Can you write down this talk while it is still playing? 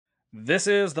This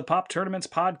is the Pop Tournaments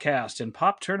podcast. In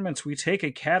Pop Tournaments, we take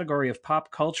a category of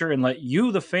pop culture and let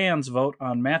you, the fans, vote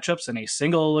on matchups in a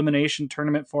single elimination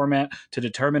tournament format to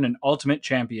determine an ultimate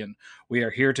champion. We are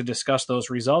here to discuss those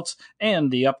results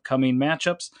and the upcoming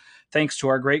matchups. Thanks to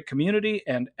our great community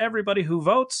and everybody who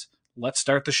votes. Let's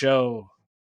start the show.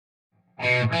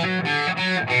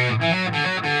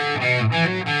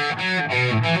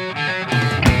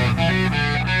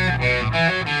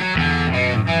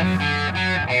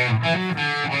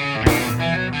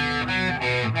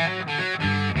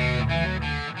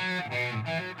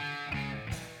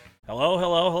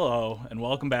 Hello, and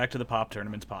welcome back to the Pop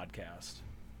Tournaments podcast.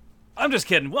 I'm just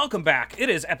kidding. Welcome back. It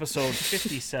is episode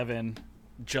 57,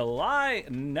 July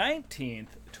 19th,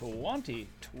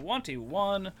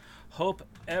 2021. Hope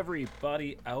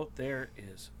everybody out there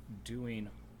is doing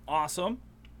awesome.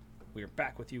 We are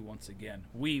back with you once again.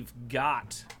 We've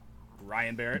got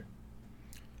Ryan Barrett.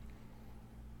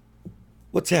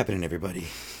 What's happening, everybody?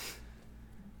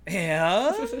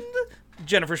 And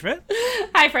Jennifer Schmidt.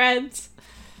 Hi, friends.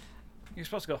 You're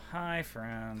supposed to go, hi,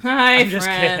 friends. Hi,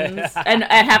 friends. And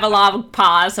have a long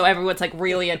pause so everyone's like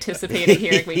really anticipating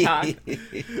hearing me talk.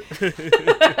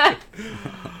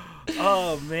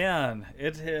 Oh, man.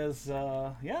 It is,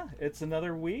 it's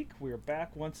another week. We're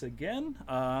back once again.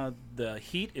 The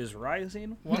heat is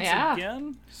rising once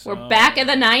again. So... We're back in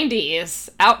the 90s,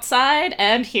 outside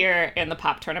and here in the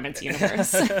Pop Tournaments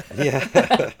universe.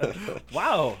 Yeah.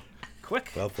 Wow.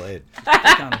 Quick. Well played.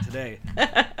 Quick on it today.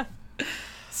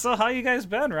 So how you guys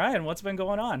been, Ryan? What's been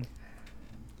going on?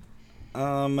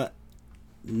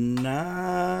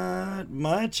 Not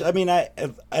much. I mean,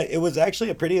 it was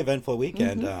actually a pretty eventful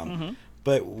weekend.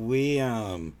 But we,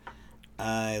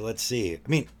 let's see. I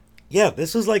mean, yeah,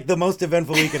 this was like the most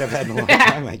eventful weekend I've had in a long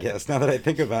time, I guess, now that I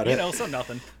think about it. You know, so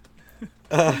nothing.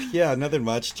 Yeah, nothing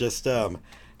much. Just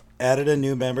added a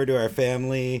new member to our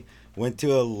family, went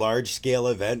to a large-scale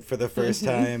event for the first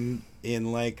time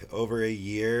in like over a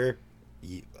year.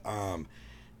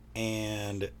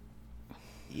 And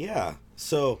yeah,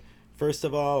 so first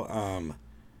of all,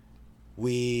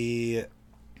 we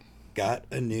got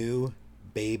a new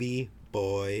baby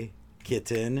boy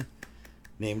kitten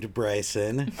named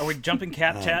Bryson. Are we jumping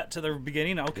cat chat to the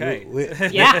beginning? Okay.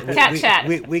 Cat chat.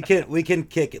 We can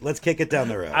kick it. Let's kick it down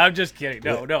the road. I'm just kidding.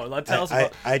 No. Let's tell us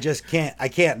about... I just can't. I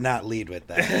can't not lead with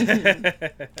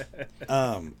that.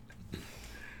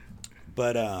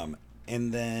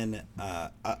 And then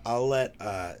I'll let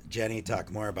Jenny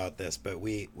talk more about this, but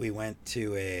we went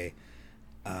to a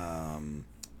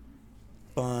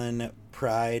fun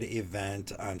Pride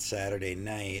event on Saturday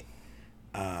night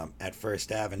at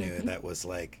First Avenue that was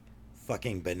like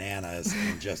fucking bananas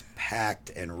and just packed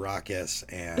and raucous,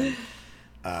 and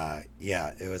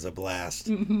yeah, it was a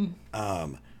blast.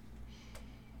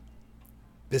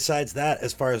 Besides that,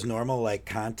 as far as normal like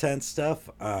content stuff,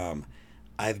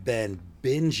 I've been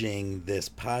binging this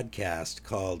podcast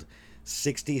called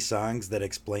 60 Songs That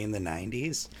Explain the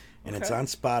 90s, and it's on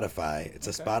Spotify. It's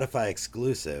a Spotify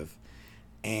exclusive,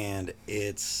 and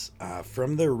it's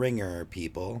from the Ringer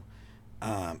people,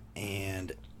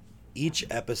 and each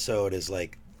episode is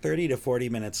like 30 to 40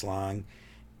 minutes long,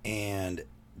 and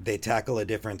they tackle a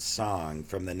different song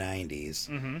from the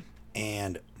 90s,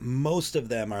 and most of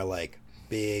them are like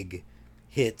big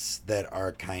hits that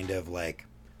are kind of like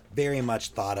very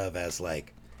much thought of as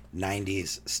like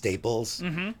 90s staples,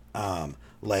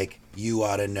 like You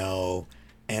Oughta Know,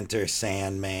 Enter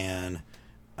Sandman,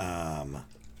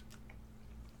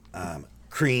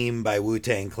 Cream by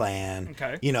Wu-Tang Clan.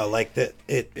 Okay. You know, like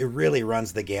it really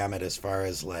runs the gamut as far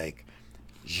as like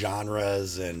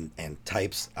genres and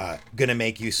types. Gonna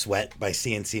Make You Sweat by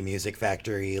CNC Music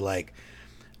Factory, like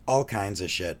all kinds of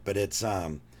shit. But it's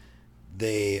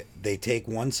they take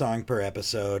one song per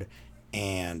episode,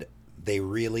 and they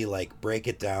really like break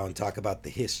it down, talk about the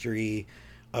history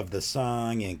of the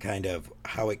song and kind of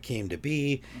how it came to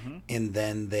be. And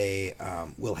then they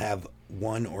will have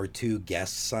one or two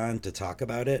guests on to talk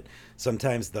about it.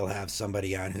 Sometimes they'll have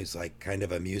somebody on who's like kind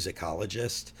of a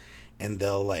musicologist, and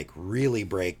they'll like really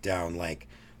break down like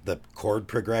the chord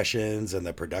progressions and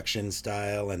the production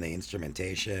style and the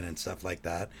instrumentation and stuff like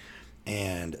that.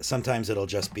 And sometimes it'll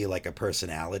just be like a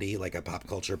personality, like a pop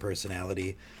culture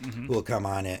personality, who will come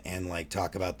on it and like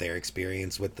talk about their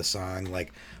experience with the song.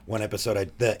 Like one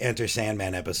episode, the Enter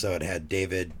Sandman episode had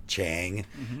David Chang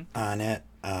on it,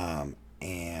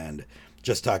 and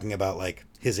just talking about like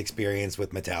his experience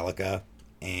with Metallica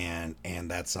and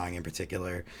that song in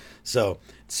particular. So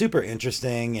super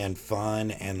interesting and fun,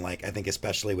 and like I think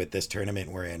especially with this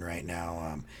tournament we're in right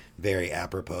now, very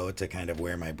apropos to kind of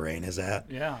where my brain is at.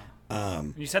 Yeah.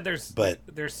 You said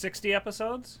there's 60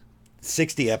 episodes?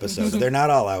 60 episodes. They're not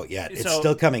all out yet. It's So-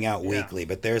 still coming out yeah. weekly,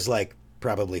 but there's like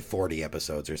probably 40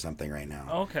 episodes or something right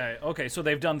now. Okay. So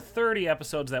they've done 30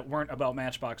 episodes that weren't about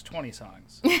Matchbox 20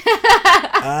 songs.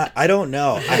 I don't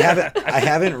know. I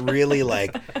haven't really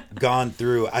like gone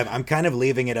through. I'm kind of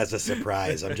leaving it as a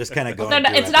surprise. I'm just kind of going.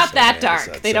 through It's not that episode by dark.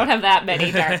 episode, They so- don't have that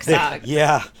many dark songs.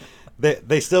 Yeah,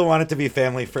 they still want it to be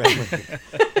family friendly.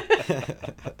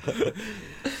 That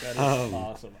is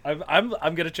awesome.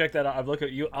 I'm gonna check that out. I'm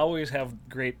looking. You always have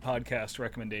great podcast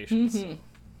recommendations.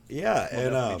 Yeah,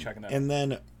 definitely check it out. and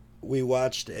then we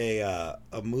watched a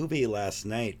movie last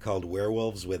night called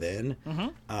Werewolves Within.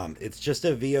 It's just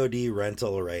a VOD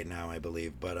rental right now, I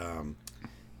believe, but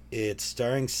it's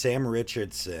starring Sam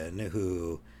Richardson,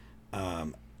 who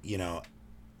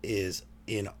is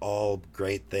in all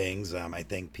great things. I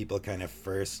think people kind of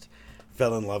first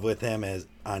fell in love with him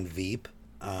on Veep.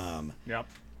 Yep.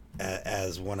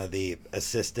 As one of the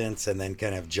assistants, and then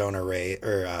kind of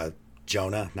Jonah's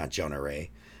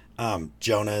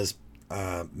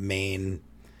main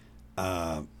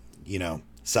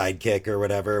sidekick or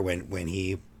whatever when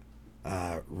he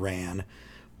ran.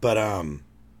 But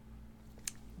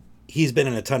he's been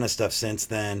in a ton of stuff since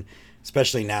then,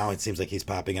 especially now it seems like he's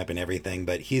popping up in everything,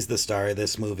 but he's the star of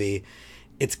this movie.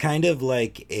 It's kind of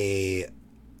like a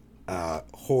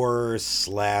horror /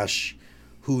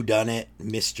 whodunit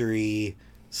mystery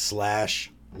 /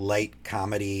 light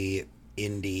comedy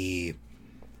indie.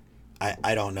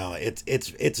 I don't know.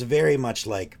 It's very much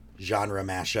like genre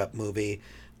mashup movie,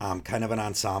 kind of an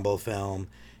ensemble film,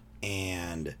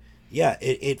 and yeah,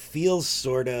 it feels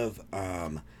sort of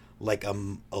like a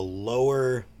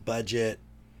lower budget,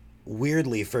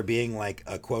 weirdly for being like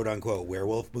a quote unquote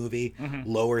werewolf movie,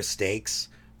 lower stakes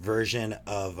version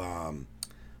of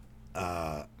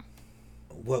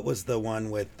what was the one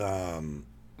with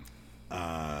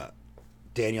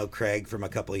Daniel Craig from a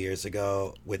couple of years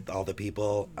ago with all the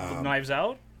people? Knives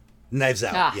Out. Knives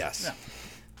Out, yes.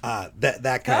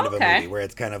 That kind of a movie where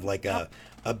it's kind of like a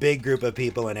big group of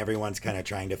people and everyone's kind of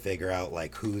trying to figure out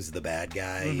like who's the bad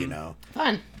guy, you know.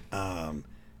 Fun.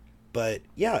 But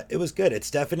yeah, it was good. It's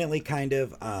definitely kind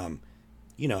of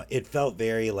it felt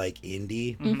very like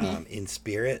indie in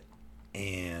spirit,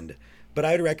 but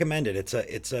I'd recommend it.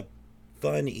 It's a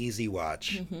fun, easy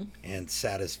watch and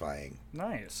satisfying.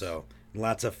 Nice. So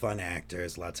lots of fun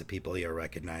actors, lots of people you'll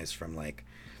recognize from like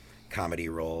comedy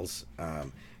roles.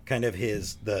 Kind of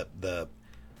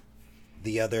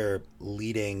the other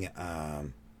leading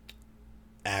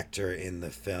actor in the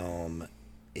film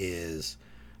is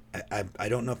I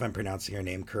don't know if I'm pronouncing her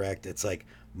name correct. It's like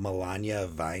Melania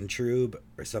Weintraub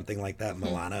or something like that.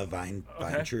 Milana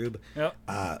Weintraub, Yep.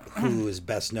 who is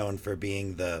best known for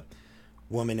being the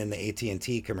woman in the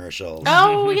AT&T commercials.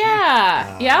 Oh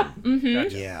yeah. Yep.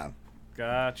 Gotcha. Yeah.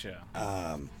 Gotcha.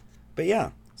 But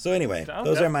yeah. So anyway,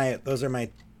 those are my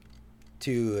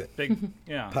two Big.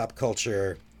 Yeah. pop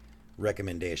culture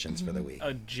recommendations for the week.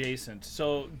 Adjacent.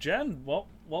 So Jen, what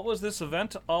was this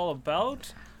event all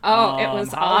about? Oh, it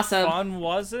was awesome. How fun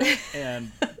was it?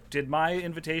 And did my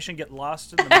invitation get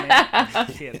lost in the mail? I'm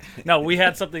kidding. No, we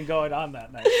had something going on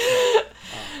that night. So,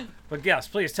 but yes,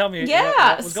 please tell me. Yeah,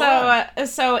 what was going on.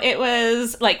 so it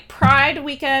was like Pride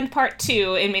Weekend Part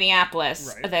 2 in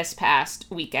Minneapolis this past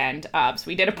weekend. So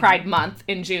we did a Pride Month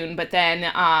in June, but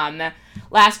then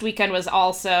last weekend was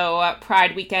also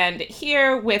Pride Weekend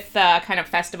here with kind of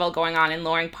festival going on in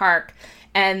Loring Park,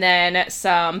 and then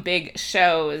some big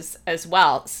shows as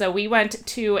well. So we went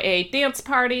to a dance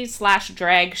party /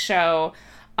 drag show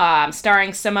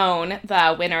starring Simone,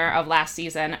 the winner of last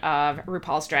season of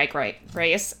RuPaul's Drag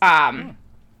Race. And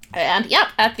yep,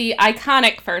 at the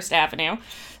iconic First Avenue.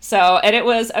 And it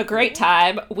was a great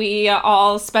time. We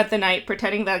all spent the night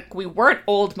pretending that we weren't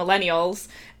old millennials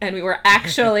and we were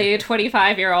actually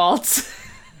 25-year-olds.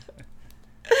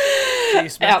 So you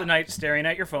spent the night staring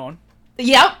at your phone.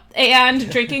 Yep,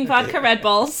 and drinking vodka Red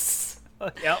Bulls.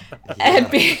 Yep. And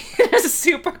being in a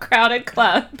super crowded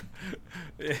club.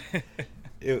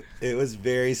 It was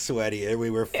very sweaty, and we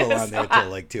were full on there till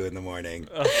like 2 a.m.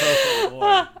 Oh,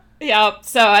 boy. Yep.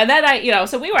 So, and then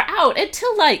so we were out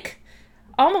until like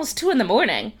almost 2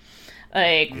 a.m.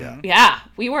 Like, yeah,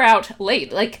 we were out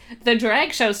late. Like, the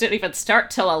drag shows didn't even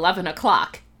start till 11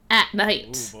 o'clock at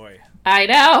night. Oh, boy. I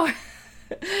know.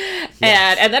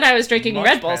 And then I was drinking Much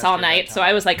Red Bulls all past your night, bedtime. so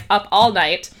I was like up all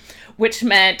night, which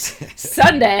meant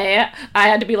Sunday I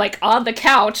had to be like on the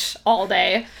couch all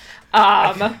day.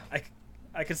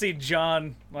 I can see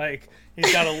John, like,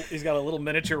 he's got a little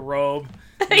miniature robe.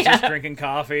 He's just drinking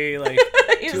coffee, like,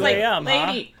 He's 2 like, a.m.,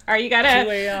 lady, huh? are you gonna...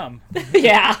 2 a.m.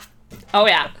 Yeah. Oh,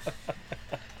 yeah.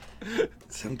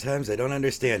 Sometimes I don't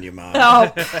understand you, Mom.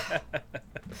 Oh.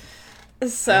 why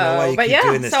So, you but keep yeah,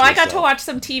 doing this so to I got to yourself. watch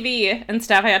some TV and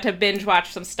stuff. I had to binge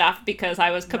watch some stuff because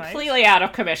I was completely out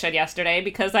of commission yesterday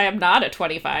because I am not a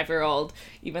 25-year-old,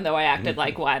 even though I acted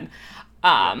like one.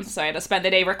 So I had to spend the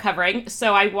day recovering.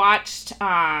 So I watched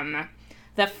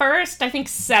the first, I think,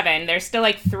 7. There's still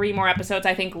like 3 more episodes,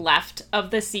 I think, left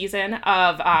of the season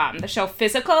of the show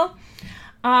Physical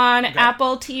on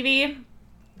Apple TV.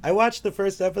 I watched the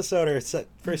first episode or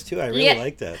first 2. I really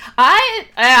liked it.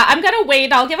 I'm gonna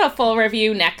wait. I'll give a full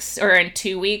review next or in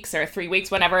 2 weeks or 3 weeks,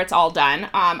 whenever it's all done.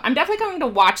 I'm definitely going to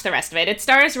watch the rest of it. It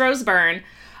stars Rose Byrne,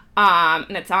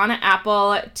 and it's on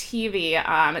Apple TV.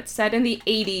 It's set in the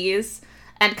 80s,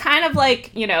 and kind of like,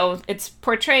 you know, it's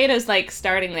portrayed as like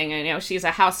starting thing. You know, she's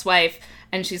a housewife,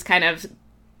 and she's kind of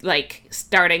like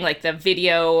starting like the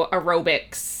video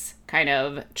aerobics kind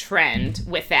of trend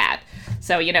with that.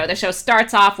 So, you know, the show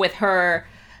starts off with her,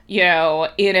 you know,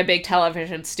 in a big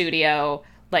television studio,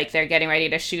 like they're getting ready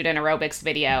to shoot an aerobics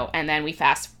video, and then we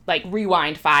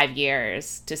rewind 5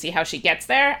 years to see how she gets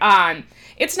there.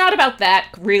 It's not about that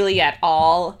really at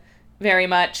all, very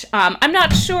much. I'm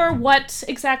not sure what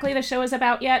exactly the show is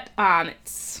about yet. I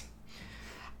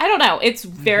don't know. It's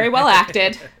very well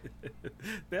acted.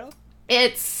 Yeah.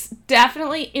 It's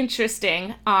definitely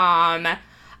interesting.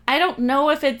 I don't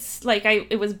know if it's like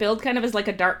it was billed kind of as like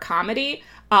a dark comedy.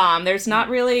 There's not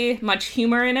really much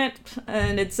humor in it,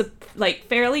 and it's like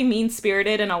fairly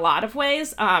mean-spirited in a lot of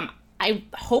ways. I'm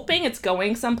hoping it's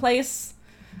going someplace.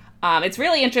 It's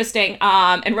really interesting,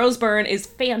 and Rose Byrne is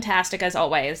fantastic as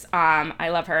always. I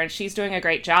love her, and she's doing a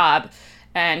great job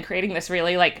and creating this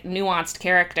really like nuanced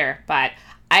character. But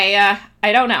I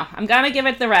don't know. I'm gonna give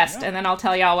it the rest, and then I'll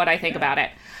tell y'all what I think about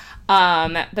it.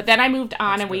 But then I moved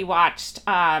on and we watched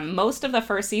most of the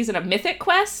first season of Mythic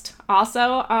Quest,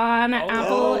 also on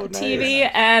Apple TV,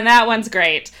 and that one's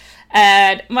great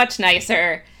and much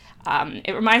nicer.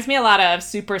 It reminds me a lot of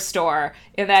Superstore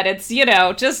in that it's, you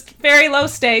know, just very low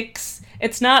stakes.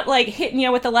 It's not like hitting you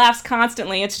with the laughs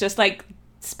constantly. It's just like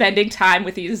spending time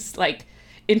with these like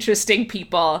interesting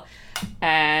people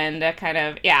and kind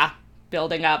of,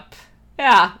 building up,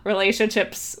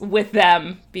 relationships with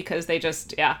them because they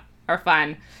just, are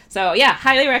fun. So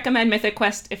highly recommend Mythic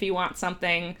Quest if you want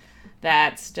something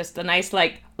that's just a nice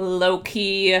like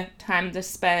low-key time to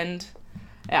spend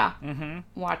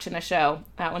watching a show.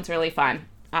 That one's really fun.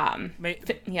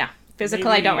 Physical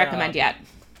I don't recommend yet.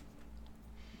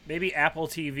 Maybe Apple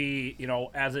TV, you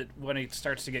know, when it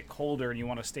starts to get colder and you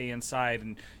want to stay inside,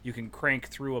 and you can crank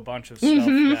through a bunch of stuff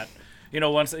that, you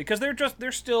know, because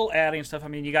they're still adding stuff. I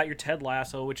mean, you got your Ted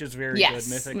Lasso, which is very good.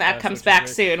 Mythic that Quest, comes back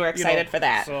soon. We're excited for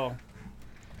that. So,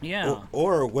 yeah.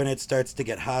 Or when it starts to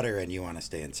get hotter and you want to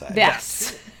stay inside.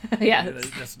 Yes.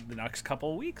 The next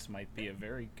couple of weeks might be a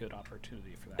very good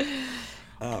opportunity for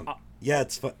that.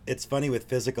 It's funny with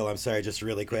Physical. I'm sorry, just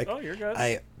really quick. Oh, you're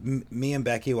good. Me and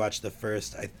Becky watched the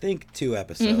first, I think, 2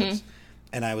 episodes,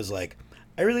 and I was like,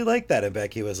 I really like that, and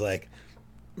Becky was like,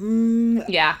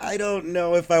 I don't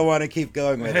know if I want to keep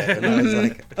going with it. And I was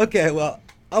like, okay, well,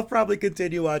 I'll probably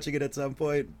continue watching it at some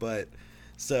point, but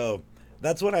so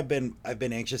that's what I've been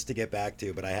anxious to get back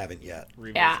to, but I haven't yet.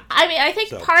 Yeah, I mean, I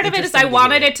think part of it is I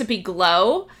wanted it to be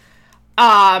Glow,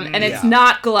 and it's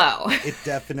not Glow.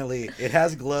 It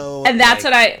has Glow, and that's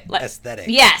what I aesthetic.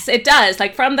 Yes, it does.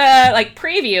 Like from the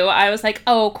preview, I was like,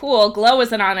 oh, cool, Glow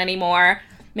isn't on anymore.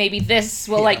 Maybe this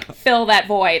will fill that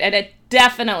void, and it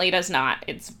definitely does not.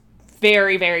 It's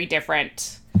very, very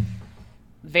different.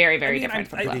 Very, very different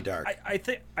from Glow. Pretty dark. I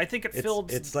think it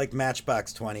filled. It's like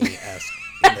Matchbox 20-esque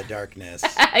in the darkness.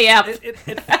 Yeah.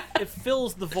 It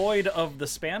fills the void of the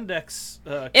spandex.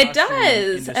 It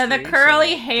does, industry, and the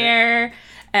curly hair,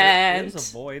 and there is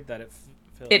a void that it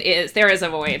fills. It is. There is a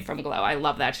void from Glow. I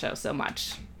love that show so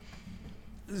much.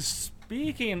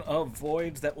 Speaking of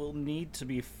voids that will need to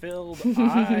be filled,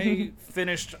 I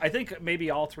finished. I think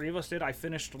maybe all 3 of us did. I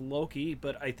finished Loki,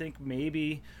 but I think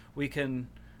maybe we can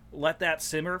let that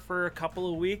simmer for a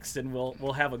couple of weeks, and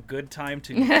we'll have a good time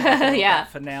to that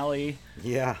finale.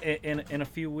 In a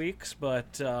few weeks,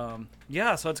 but so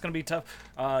it's gonna be tough.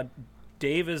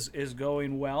 Dave is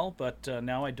going well, but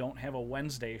now I don't have a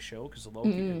Wednesday show because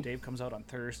Loki. Dave comes out on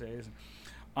Thursdays.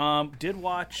 Did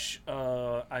watch.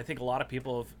 I think a lot of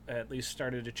people have at least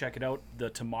started to check it out. The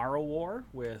Tomorrow War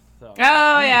with.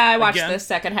 I watched the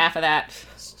second half of that.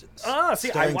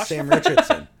 Starring Sam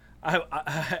Richardson.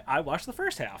 I watched the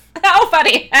first half. Oh,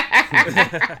 funny!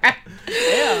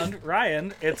 And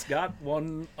Ryan, it's got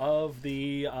one of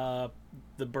the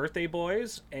Birthday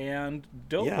Boys and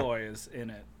Dope Boys in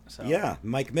it. So. Yeah,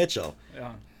 Mike Mitchell.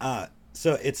 Yeah.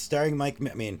 So it's starring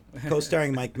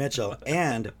co-starring Mike Mitchell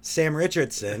and Sam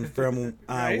Richardson from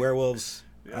Right? Werewolves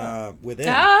Within.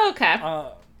 Oh, okay.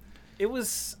 It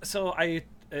was so I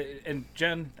and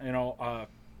Jen,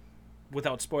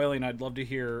 without spoiling, I'd love to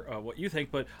hear what you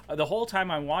think. But the whole time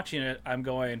I'm watching it, I'm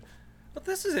going, "But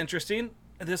this is interesting.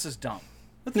 This is dumb.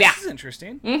 But this is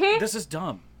interesting. This is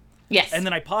dumb." Yes. And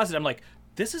then I pause it. I'm like,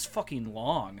 "This is fucking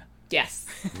long." Yes.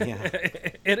 Yeah.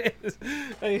 It is.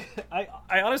 I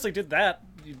honestly did that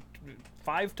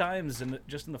 5 times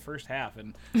just in the first half,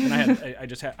 and then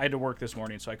I had to work this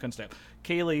morning, so I couldn't stay up.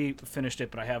 Kaylee finished it,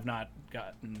 but I have not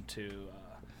gotten to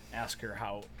ask her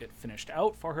how it finished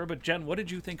out for her. But Jen, what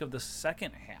did you think of the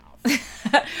second half?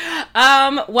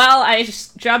 Well, I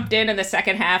just jumped in the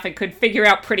second half and could figure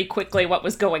out pretty quickly what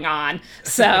was going on.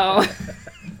 So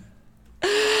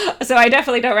so I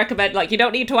definitely don't recommend, you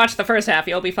don't need to watch the first half,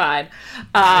 you'll be fine.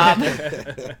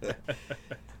 I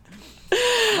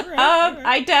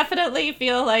definitely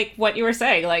feel like what you were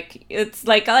saying, it's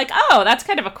like, oh, that's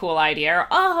kind of a cool idea. Or,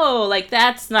 oh,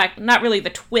 that's not really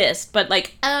the twist, but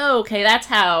oh, okay, that's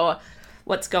how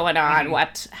what's going on,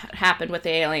 what happened with the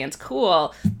aliens,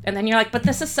 cool. And then you're like, but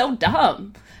this is so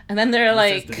dumb. And then they're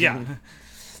like, Yeah.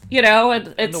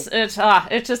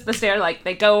 it's just the stare.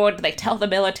 They go and they tell the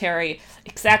military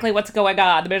exactly what's going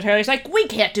on. The military's like, we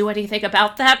can't do anything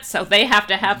about that, so they have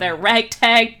to have their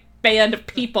ragtag band of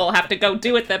people have to go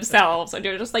do it themselves. And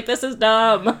you're just like, this is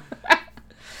dumb.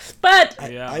 But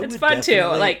it's fun too.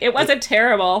 It wasn't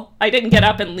terrible. I didn't get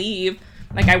up and leave.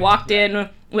 I walked in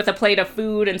with a plate of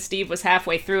food and Steve was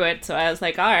halfway through it, so I was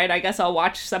like, all right, I guess I'll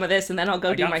watch some of this and then I'll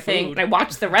go do my thing. And I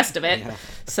watched the rest of it. Yeah.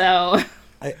 So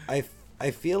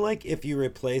I feel like if you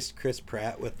replaced Chris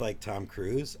Pratt with Tom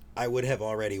Cruise, I would have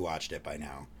already watched it by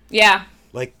now. yeah.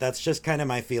 That's just kind of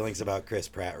my feelings about Chris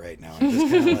Pratt right now. I'm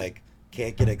just kind of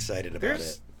can't get excited about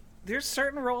it. There's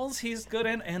certain roles he's good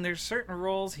in, and there's certain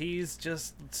roles he's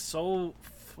just so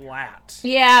flat.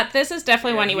 Yeah, this is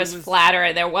definitely when he was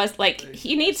flatter. There was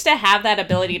he needs to have that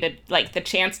ability to the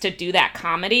chance to do that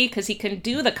comedy, because he can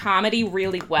do the comedy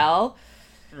really well.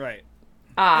 Right.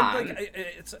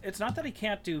 It's not that he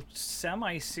can't do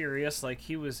semi-serious.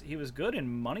 He was good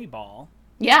in Moneyball.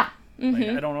 Yeah.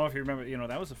 I don't know if you remember.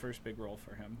 That was the first big role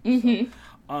for him.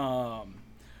 So.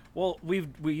 Well,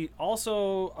 we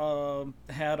also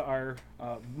had our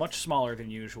much smaller than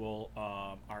usual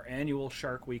our annual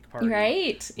Shark Week party.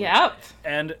 Right. Yep.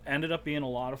 And ended up being a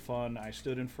lot of fun. I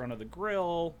stood in front of the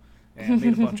grill and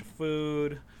made a bunch of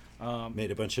food.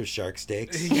 Made a bunch of shark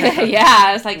steaks. Yeah.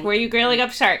 I was like, were you grilling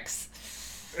up sharks?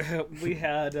 We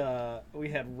had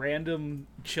random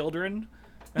children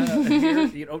here,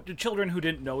 children who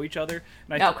didn't know each other,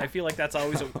 and I feel like that's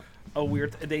always a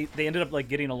weird. They ended up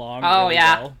getting along. Really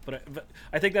well, but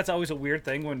I think that's always a weird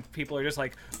thing when people are just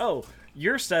like, oh,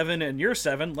 you're 7 and you're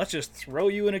 7. Let's just throw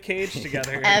you in a cage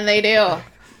together. And they do,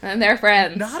 and they're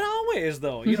friends. Not always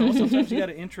though. Sometimes you got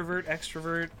to introvert,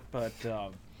 extrovert, but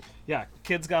yeah,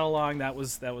 kids got along. That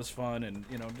was fun, and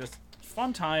just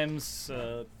fun times.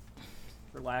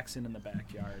 Relaxing in the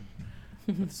backyard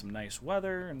with some nice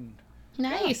weather and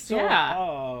nice.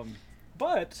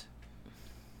 But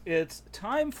it's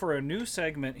time for a new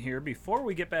segment here. Before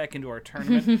we get back into our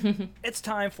tournament, it's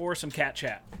time for some cat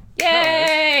chat.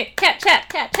 Yay! Cat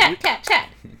chat.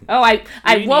 Oh, I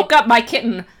woke up my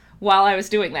kitten while I was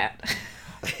doing that.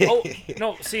 Oh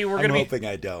no! See, I'm hoping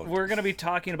I don't. We're gonna be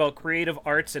talking about creative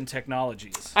arts and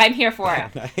technologies. I'm here for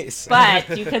it. Nice.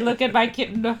 But you can look at my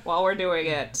kitten while we're doing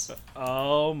it.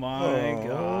 Oh my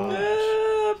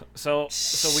gosh! So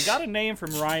we got a name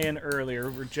from Ryan earlier.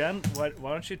 Jen, why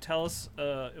don't you tell us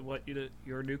what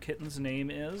your new kitten's name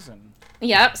is? And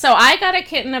Yep. So I got a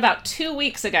kitten about 2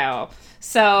 weeks ago.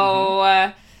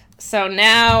 So so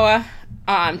now,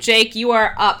 Jake, you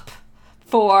are up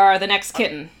for the next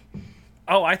kitten.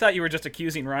 Oh, I thought you were just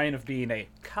accusing Ryan of being a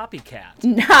copycat.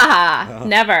 Nah,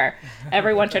 never.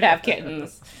 Everyone should have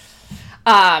kittens.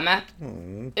 What's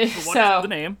the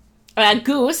name?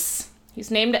 Goose.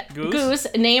 He's named Goose,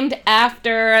 named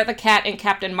after the cat in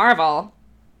Captain Marvel.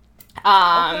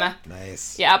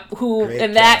 Nice. Yep. Who Great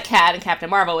in that cat in Captain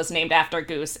Marvel was named after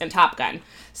Goose in Top Gun.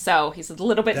 So he's a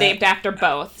little bit named after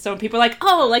both. So when people are like,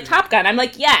 "Oh, like Top Gun," I'm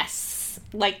like, "Yes,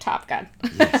 like Top Gun."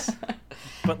 Yes.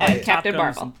 But and Captain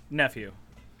Marvel nephew.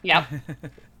 Yep.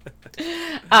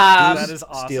 That is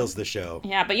awesome. Steals the show.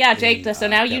 Yeah, but yeah, Jake. So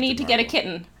now you Captain need to get a Marvel.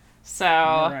 kitten. So.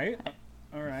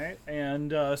 All right.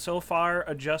 And so far,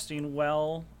 adjusting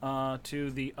well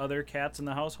to the other cats in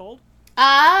the household?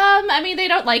 I mean, they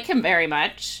don't like him very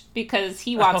much because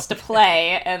he wants to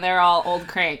play, and they're all old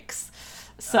cranks.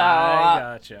 So. I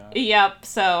gotcha. Yep.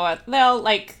 So they'll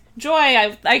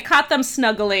Joy, I caught them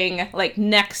snuggling, like,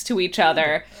 next to each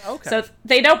other. Okay. So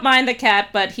they don't mind the cat,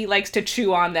 but he likes to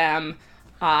chew on them.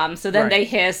 So then Right. they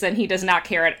hiss, and he does not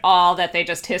care at all that they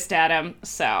just hissed at him.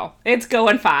 So it's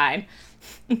going fine.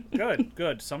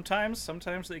 Good. Sometimes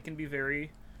they can be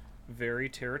very, very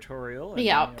territorial. And,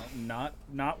 Yep.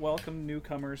 Not welcome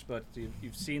newcomers, but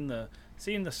you've seen the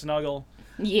snuggle.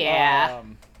 Yeah.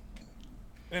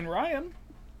 And Ryan,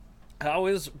 how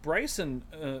is Bryson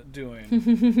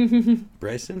doing?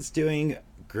 Bryson's doing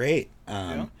great.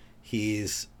 Yeah.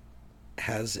 He's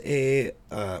has a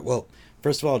well.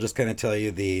 First of all, I'll just kind of tell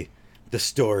you the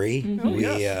story. Oh,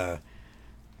 yes.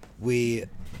 We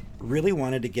really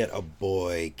wanted to get a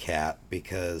boy cat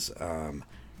because our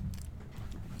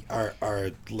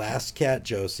last cat,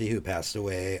 Josie, who passed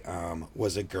away,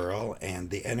 was a girl,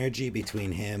 and the energy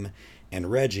between him and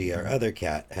Reggie, our other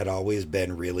cat, had always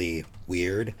been really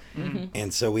weird.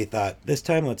 And so we thought, this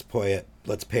time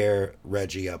let's pair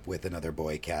Reggie up with another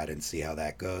boy cat and see how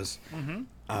that goes.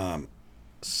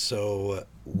 So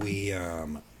we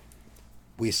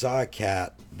saw a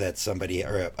cat that somebody,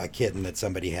 or a kitten that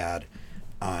somebody had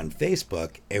on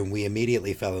Facebook, and we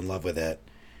immediately fell in love with it.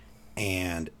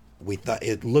 And we thought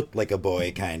it looked like a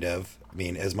boy, kind of. I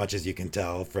mean, as much as you can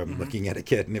tell from looking at a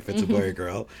kitten if it's a boy or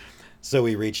girl. So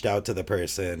we reached out to the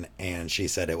person, and she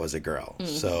said it was a girl.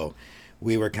 So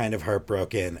we were kind of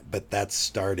heartbroken, but that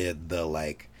started the,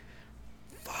 like,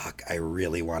 fuck, I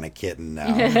really want a kitten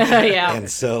now. Yeah. And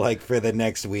so, like, for the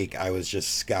next week, I was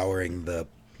just scouring the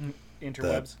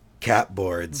Interwebs. cat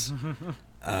boards,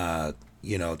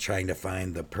 trying to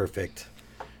find the perfect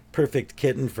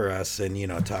kitten for us,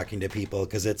 and talking to people,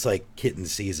 because it's like kitten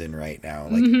season right now.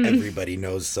 Like everybody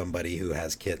knows somebody who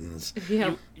has kittens.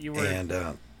 Yeah. You were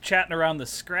And chatting around the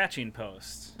scratching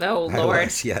post. Oh, I Lord.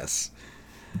 was, yes.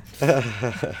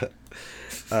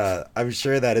 I'm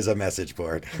sure that is a message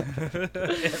board.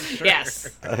 Yes.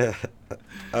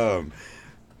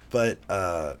 But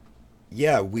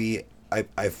yeah,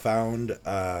 I found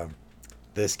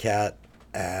this cat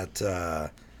at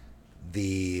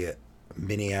the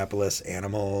Minneapolis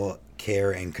Animal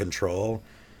Care and Control,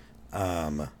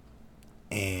 and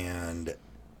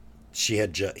he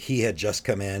had just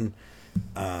come in,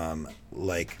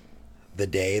 like the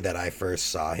day that I first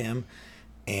saw him,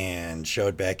 and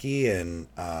showed Becky, and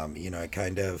we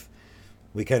kind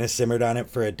of simmered on it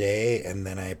for a day, and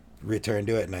then I returned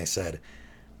to it and I said,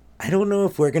 I don't know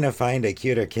if we're gonna find a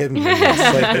cuter kitten than this.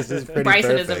 Like, this is pretty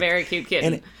Bryson perfect. is a very cute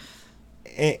kitten.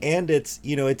 And it's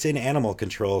it's in animal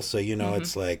control, so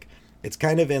it's like it's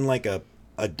kind of in like a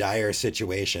dire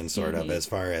situation, sort of, as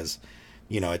far as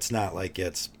it's not like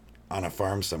it's on a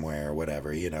farm somewhere or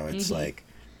whatever. It's like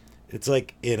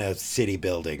in a city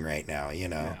building right now.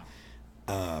 Yeah.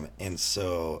 And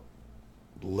so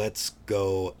let's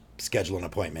go schedule an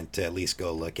appointment to at least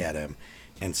go look at him.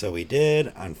 And so we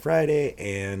did on Friday,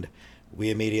 and we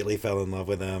immediately fell in love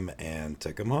with him and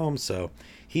took him home. So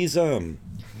he's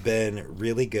been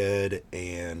really good,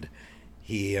 and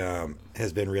he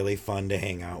has been really fun to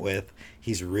hang out with.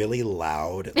 He's really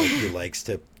loud, like he likes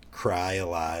to cry a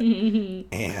lot,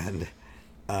 and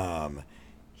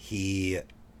he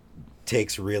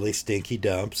takes really stinky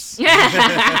dumps.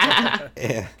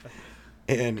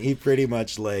 and he pretty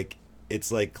much, like,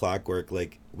 it's like clockwork.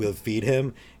 Like, we'll feed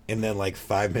him, and then like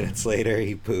 5 minutes later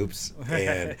he poops,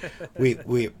 and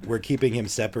we're keeping him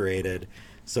separated,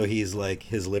 so he's like,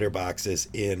 his litter box is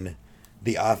in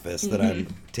the office that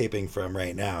I'm taping from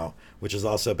right now, which is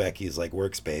also Becky's like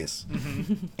workspace,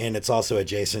 and it's also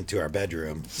adjacent to our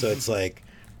bedroom, so it's like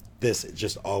this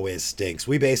just always stinks.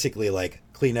 We basically like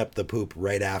clean up the poop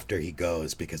right after he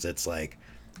goes, because it's like,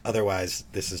 otherwise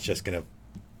this is just gonna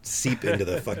seep into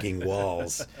the fucking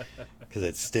walls because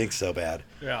it stinks so bad.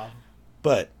 Yeah.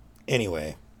 But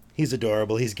anyway, he's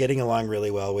adorable. He's getting along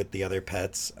really well with the other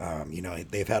pets.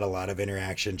 They've had a lot of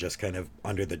interaction just kind of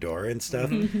under the door and stuff.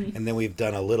 And then we've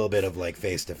done a little bit of like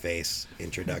face-to-face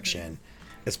introduction,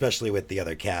 especially with the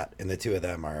other cat. And the two of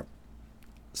them are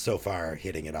so far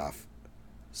hitting it off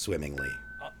swimmingly.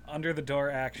 Under the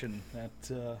door action.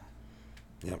 That.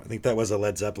 Yeah, I think that was a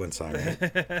Led Zeppelin song, right?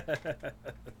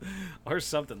 Or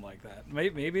something like that.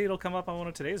 Maybe it'll come up on one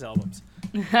of today's albums.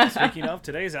 Speaking of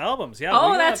today's albums, yeah.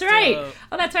 Oh, that's right.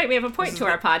 That's right. We have a point to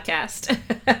our podcast.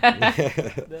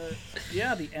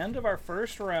 The end of our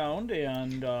first round,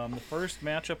 and the first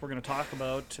matchup we're going to talk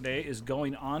about today is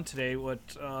going on today.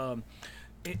 And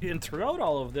throughout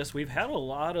all of this, we've had a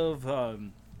lot of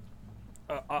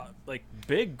like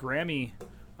big Grammy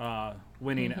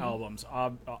winning albums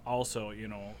also,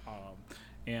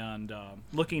 and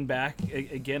looking back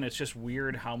again, it's just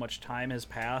weird how much time has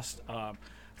passed.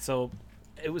 So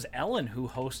it was Ellen who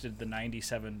hosted the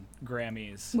 '97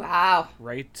 Grammys. Wow.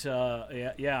 Right?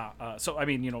 Yeah. So I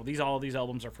mean, all these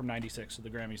albums are from '96, so the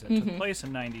Grammys that took place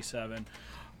in '97.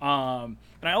 And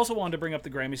I also wanted to bring up the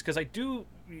Grammys because I do,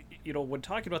 when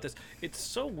talking about this, it's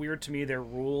so weird to me their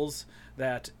rules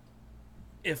that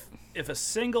if a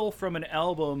single from an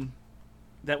album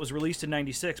that was released in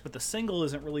 '96, but the single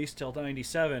isn't released till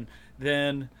 '97,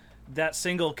 then that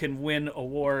single can win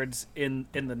awards in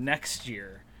the next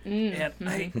year. And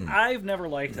I've never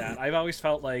liked that. I've always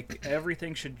felt like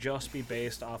everything should just be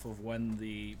based off of when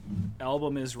the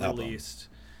album is released.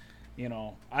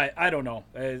 I don't know.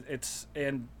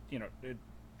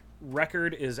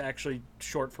 Record is actually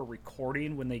short for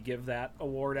recording when they give that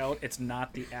award out. It's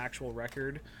not the actual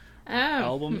record.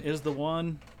 Album is the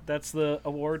one that's the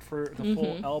award for the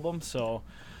full album. So,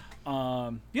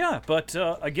 but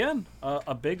again,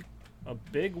 a big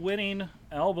winning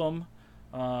album.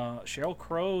 Sheryl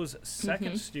Crow's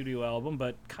second studio album,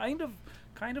 but kind of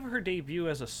her debut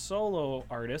as a solo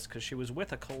artist because she was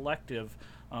with a collective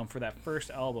for that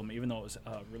first album, even though it was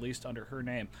released under her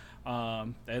name.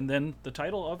 And then the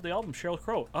title of the album, Sheryl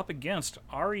Crow, up against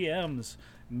REM's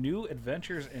New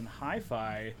Adventures in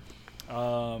Hi-Fi.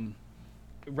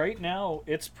 Right now,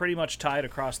 it's pretty much tied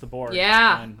across the board.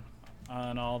 Yeah.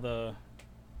 On all the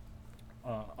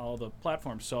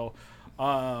platforms. So,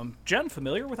 Jen,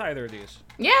 familiar with either of these?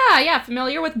 Yeah,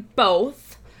 familiar with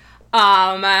both. So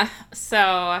yeah,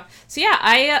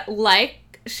 I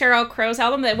like Sheryl Crow's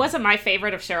album. It wasn't my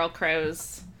favorite of Sheryl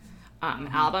Crow's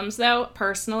albums, though,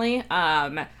 personally.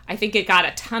 I think it got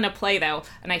a ton of play, though,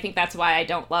 and I think that's why I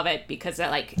don't love it, because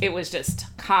it was just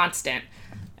constant.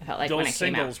 I felt like those when it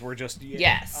came out, singles were just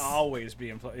yes, always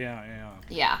being played.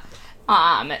 Yeah.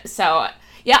 So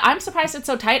yeah, I'm surprised it's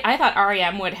so tight. I thought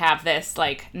REM would have this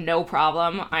no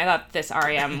problem. I thought this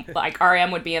REM REM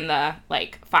would be in the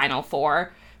final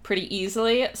four pretty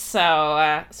easily. So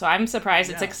I'm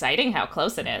surprised. It's exciting how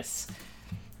close it is.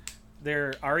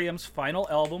 Their REM's final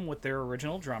album with their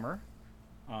original drummer.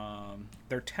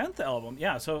 Their 10th album.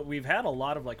 Yeah, so we've had a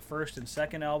lot of first and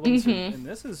second albums, and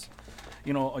this is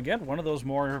again, one of those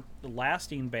more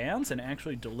lasting bands and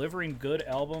actually delivering good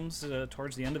albums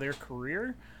towards the end of their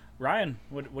career. Ryan,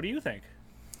 what do you think?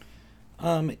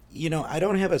 I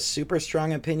don't have a super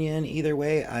strong opinion either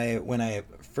way. When I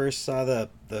first saw the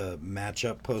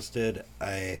matchup posted,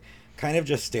 I kind of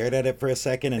just stared at it for a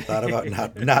second and thought about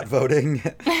not voting.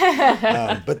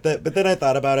 But then I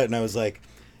thought about it and I was like,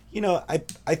 I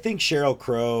think Sheryl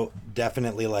Crow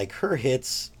definitely, her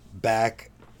hits back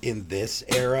in this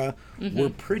era were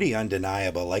pretty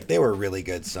undeniable. They were really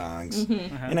good songs.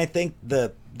 And I think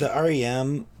the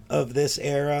REM of this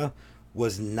era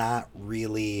was not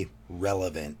really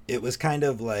relevant. It was kind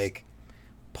of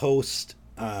post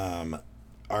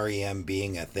REM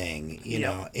being a thing,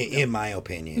 in my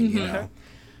opinion,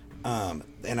 and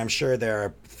I'm sure there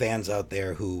are fans out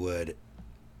there who would,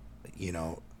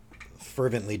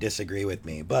 fervently disagree with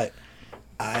me, but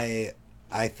I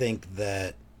think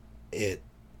that it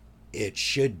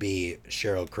should be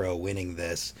Sheryl Crow winning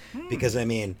this because,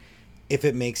 if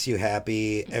it makes you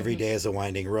happy, Every Day is a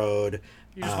Winding Road.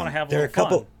 You just want to have a little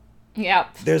fun. Yeah.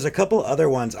 There's a couple other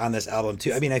ones on this album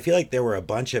too. I feel like there were a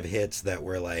bunch of hits that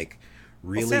were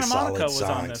really Santa solid Monica was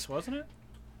songs. On this, wasn't it?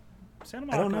 Santa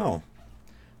Monica. I don't know,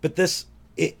 but this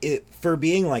it for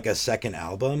being a second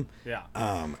album. Yeah.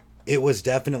 It was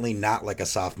definitely not a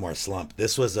sophomore slump.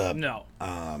 This was a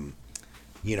a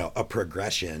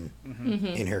progression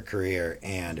in her career.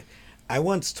 And I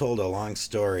once told a long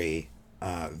story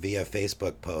via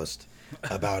Facebook post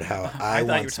about how I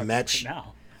once met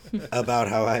about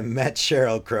how I met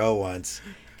Sheryl Crow once,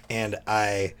 and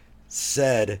I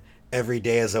said Every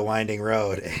Day is a Winding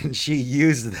Road, and she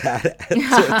used that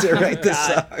to write the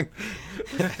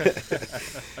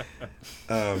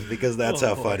song. Because that's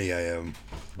how funny I am.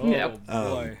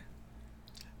 Boy.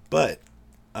 But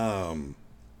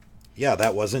yeah,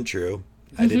 that wasn't true.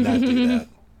 I did not do that.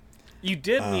 You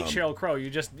did meet Sheryl Crow. You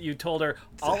told her,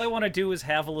 all I want to do is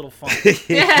have a little fun.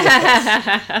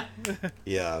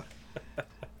 Yeah.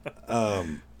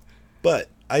 But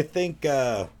I think,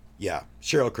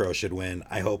 Sheryl Crow should win.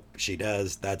 I hope she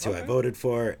does. That's who I voted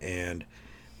for, and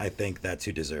I think that's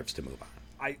who deserves to move on.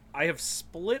 I have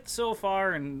split so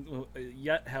far and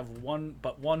yet have one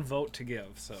vote to give.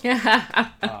 So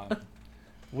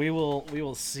we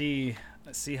will see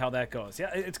how that goes. Yeah,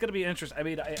 it's going to be interesting.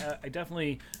 I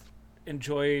definitely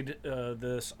enjoyed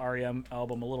this REM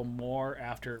album a little more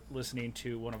after listening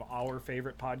to one of our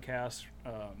favorite podcasts.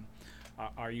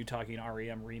 Are You Talking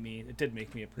REM Remy? It did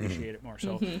make me appreciate it more.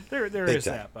 So there is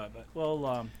that. But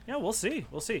we'll see.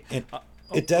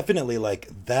 it definitely, like,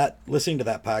 that, listening to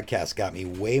that podcast got me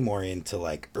way more into,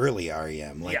 like, early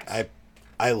REM. Like, Yes.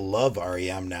 I love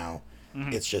REM now.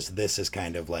 It's just, this is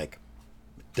kind of like,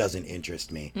 doesn't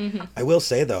interest me. I will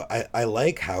say though, I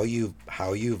like how you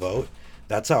vote.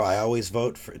 That's how I always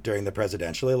vote during the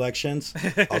presidential elections.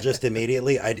 I'll just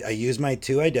immediately I use my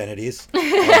two identities.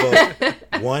 I'll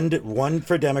vote one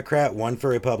for Democrat, one for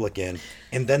Republican,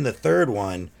 and then the third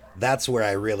one, that's where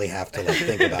I really have to, like,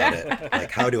 think about it.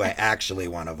 Like, how do I actually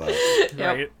want to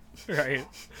vote? Right.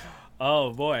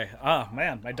 Oh boy. Oh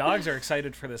man, my dogs are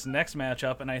excited for this next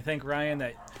matchup, and I think, Ryan,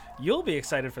 that you'll be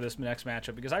excited for this next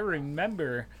matchup because I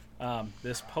remember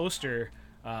this poster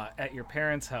at your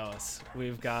parents' house.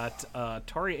 We've got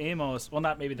Tori Amos. Well,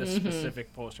 not maybe this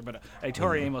specific poster, but a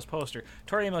Tori Amos poster.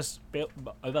 Tori Amos.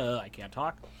 I can't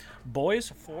talk. Boys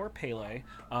for Pele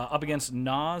up against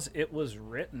Nas. It Was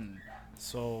Written.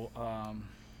 So,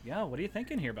 yeah, what are you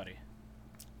thinking here, buddy?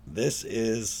 This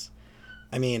is,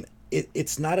 I mean,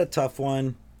 it's not a tough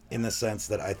one in the sense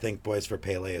that I think Boys for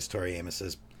Pele is Tori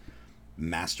Amos's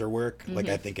masterwork. Like,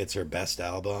 I think it's her best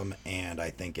album, and I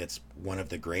think it's one of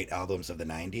the great albums of the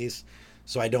 90s.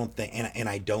 So I don't think, and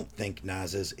I don't think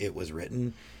Nas's It Was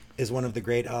Written is one of the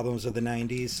great albums of the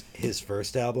 90s. His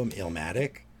first album,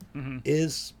 Illmatic,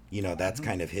 is, you know, that's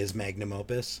kind of his magnum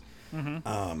opus.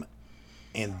 And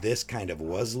this kind of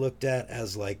was looked at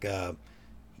as like a,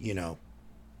 you know,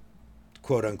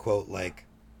 quote unquote, like,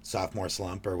 sophomore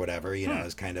slump or whatever, you know,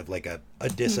 as kind of like a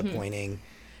disappointing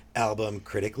album,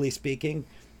 critically speaking.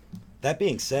 That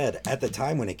being said, at the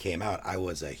time when it came out, I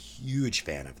was a huge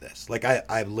fan of this. Like,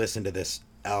 I've listened to this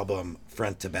album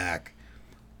front to back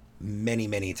many,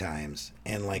 many times.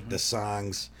 And, like, the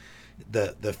songs,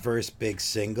 the first big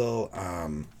single,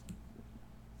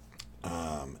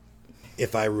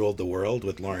 If I Ruled the World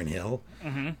with Lauryn Hill,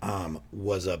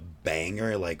 was a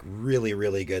banger, like, really,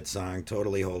 really good song,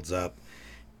 totally holds up.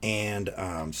 And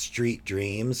Street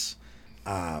Dreams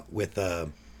with the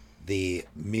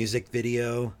music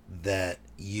video that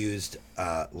used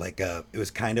it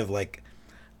was kind of like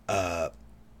a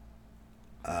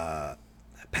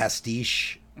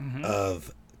pastiche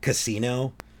of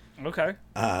Casino. Okay.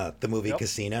 The movie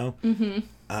Casino.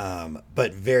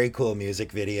 But very cool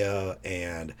music video,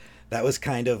 and that was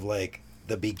kind of like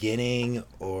the beginning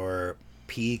or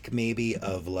peak maybe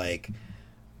of, like,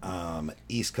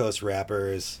 East Coast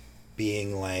rappers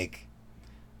being, like,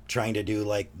 trying to do,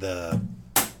 like, the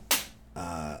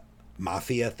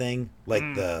mafia thing, like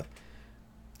the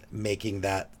making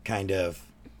that kind of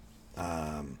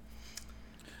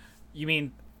You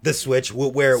mean the switch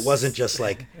where it wasn't just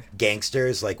like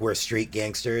gangsters, like we're street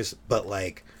gangsters, but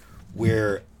like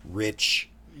we're rich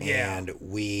and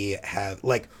we have,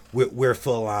 like, we're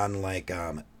full on, like,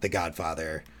 The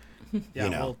Godfather. Yeah, you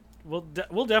know. we'll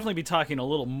definitely be talking a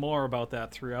little more about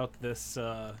that throughout this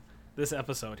this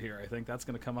episode here. I think that's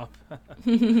going to come up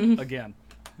again.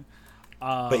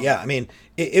 But yeah, I mean,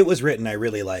 it Was Written I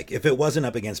really like. If it wasn't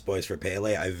up against Boys for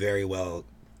Pele, I very well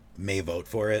may vote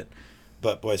for it.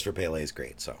 But Boys for Pele is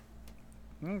great, so.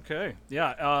 Okay.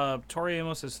 Yeah, Tori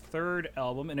Amos' third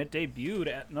album, and it debuted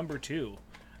at number 2.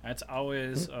 That's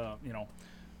always, you know,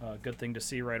 a good thing to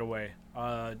see right away.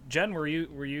 Jen, were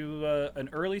you an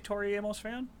early Tori Amos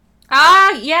fan?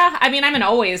 Yeah. I mean, I'm an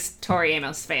always Tori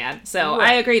Amos fan, so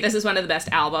Right. I agree this is one of the best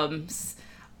albums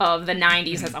of the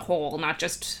 90s as a whole, not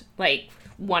just, like,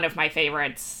 one of my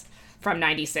favorites from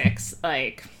 96.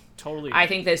 Like, Totally. I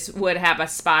think this would have a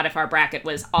spot if our bracket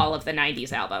was all of the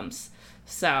 90s albums.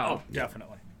 So, Oh,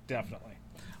 definitely.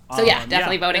 so yeah,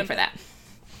 definitely voting for that.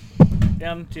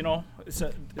 And, you know,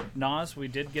 Nas, we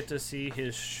did get to see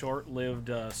his short-lived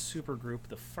supergroup,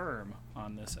 The Firm,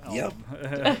 on this album.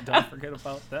 Yep. Don't forget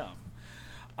about them.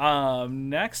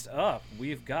 Next up,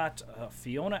 we've got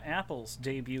Fiona Apple's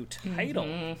debut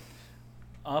title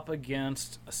up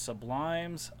against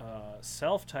Sublime's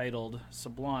self-titled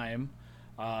Sublime.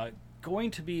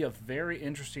 Going to be a very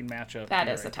interesting matchup. That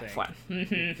here, is a I tough think, one.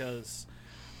 because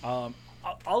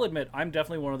I'll admit, I'm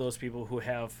definitely one of those people who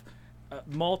have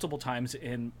multiple times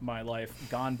in my life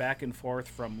gone back and forth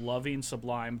from loving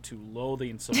Sublime to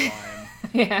loathing Sublime,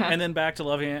 and then back to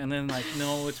loving it, and then, like,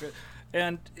 no, it's,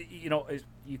 and, you know,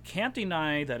 you can't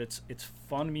deny that it's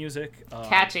fun music,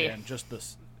 Catchy, and just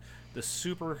the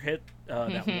super hit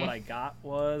that What I Got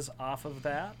was off of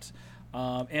that,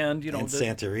 and, you know, and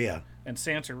Santeria. And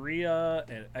Santeria,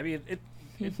 and, I mean,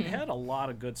 it had a lot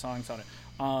of good songs on it.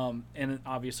 And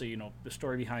obviously, you know, the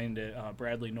story behind it,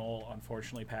 Bradley Nowell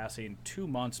unfortunately passing 2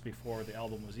 months before the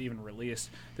album was even released.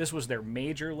 This was their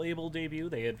major label debut.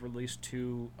 They had released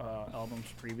 2 albums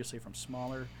previously from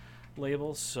smaller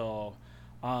labels. So,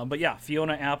 But yeah,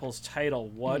 Fiona Apple's Tidal,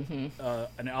 what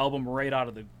an album right out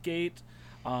of the gate.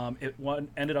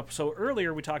 Ended up, so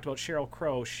earlier we talked about Sheryl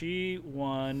Crow. She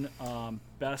won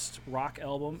Best Rock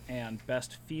Album and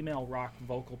Best Female Rock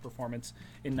Vocal Performance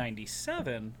in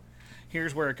 97.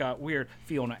 Here's where it got weird.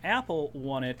 Fiona Apple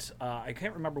won it. I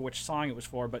can't remember which song it was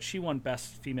for, but she won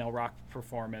Best Female Rock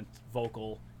Performance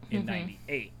Vocal in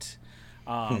 98.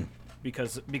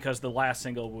 Because the last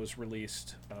single was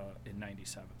released in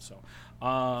 97. So,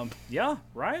 yeah,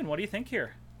 Ryan, what do you think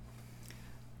here?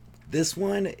 This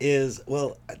one is,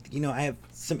 well, I have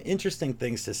some interesting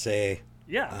things to say.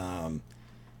 Yeah.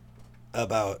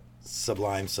 About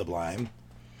Sublime.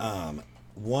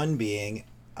 One being,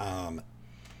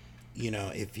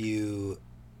 if you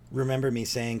remember me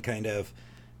saying kind of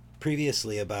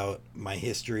previously about my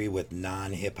history with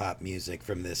non-hip-hop music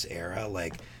from this era,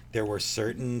 like there were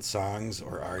certain songs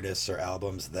or artists or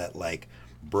albums that like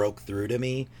broke through to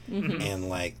me, and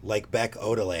like Beck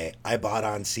Odelay I bought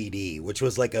on CD, which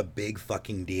was like a big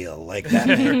fucking deal, like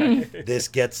that. This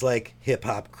gets like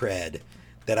hip-hop cred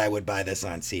that I would buy this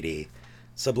on CD.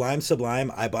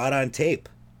 Sublime I bought on tape.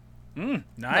 Nice.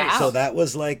 Wow. So that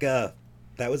was like a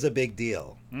big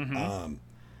deal.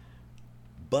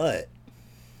 But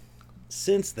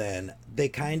since then, they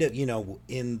kind of,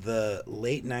 in the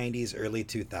late 90s, early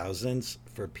 2000s,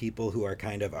 for people who are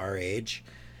kind of our age,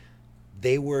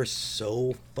 they were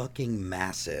so fucking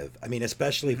massive. I mean,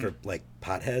 especially for like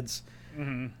potheads,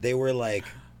 they were like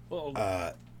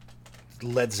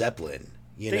Led Zeppelin.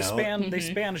 They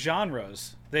span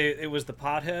genres. It was the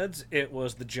potheads. It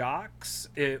was the jocks.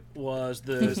 It was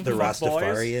the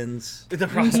Rastafarians. The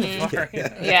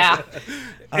Rastafarians. Yeah.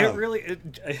 It really.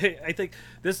 I think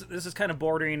this is kind of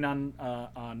bordering on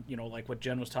like what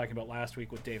Jen was talking about last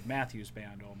week with Dave Matthews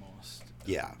Band almost.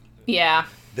 Yeah. Yeah.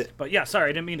 But yeah,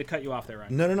 sorry, I didn't mean to cut you off there,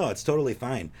 Ryan. No, it's totally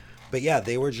fine. But yeah,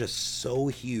 they were just so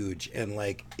huge, and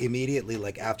like immediately,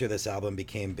 like after this album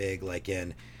became big, like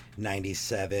in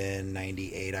 97,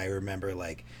 98, I remember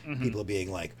like people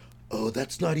being like, "Oh,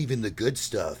 that's not even the good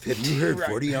stuff. Have you heard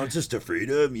 40 Ounces to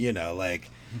Freedom?"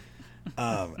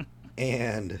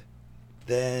 And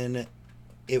then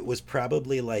it was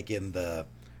probably like in the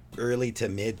early to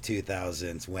mid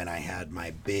 2000s when I had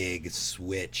my big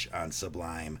switch on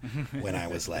Sublime, when I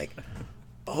was like,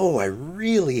 oh, I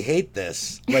really hate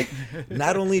this. Like,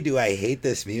 not only do I hate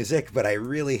this music, but I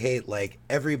really hate like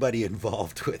everybody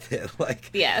involved with it. Like,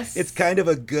 yes, it's kind of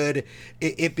a good,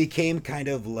 it became kind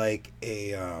of like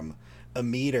a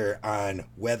meter on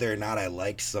whether or not I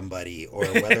liked somebody or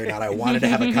whether or not I wanted to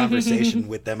have a conversation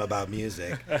with them about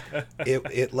music.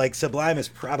 It like Sublime is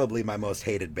probably my most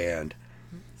hated band.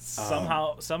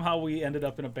 Somehow we ended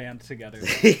up in a band together.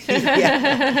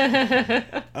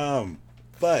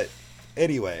 But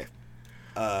anyway,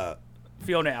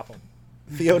 Fiona Apple.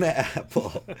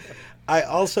 I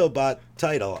also bought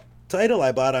Tidal.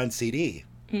 I bought on CD,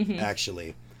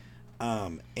 actually.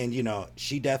 And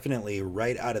she definitely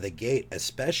right out of the gate,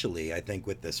 especially I think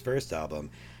with this first album,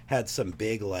 had some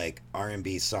big like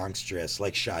R&B songstress,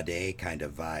 like Sade kind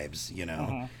of vibes,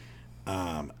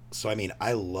 So I mean,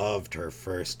 I loved her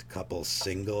first couple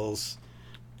singles,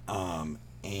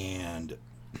 and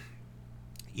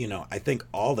I think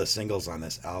all the singles on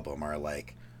this album are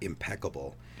like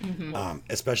impeccable,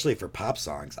 especially for pop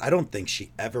songs. I don't think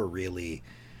she ever really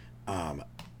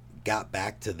got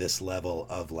back to this level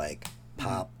of like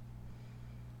pop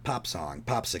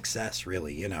success,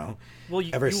 really,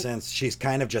 Well, since she's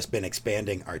kind of just been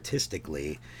expanding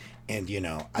artistically, and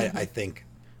I think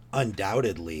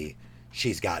undoubtedly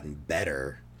she's gotten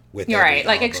better with You're right.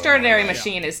 Like album. Extraordinary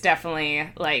Machine is definitely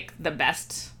like the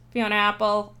best Fiona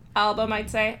Apple album, I'd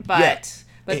say. But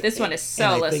this one is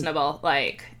so listenable.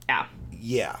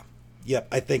 Yep.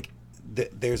 I think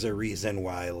there's a reason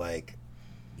why, like,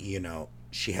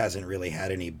 she hasn't really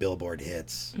had any Billboard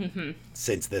hits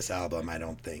since this album, I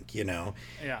don't think,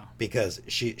 Yeah. Because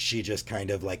she just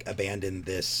kind of like abandoned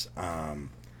this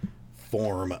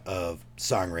form of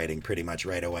songwriting pretty much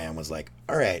right away and was like,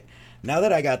 all right, now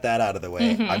that I got that out of the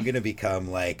way, I'm going to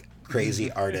become like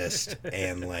crazy artist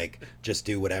and like just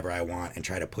do whatever I want and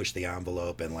try to push the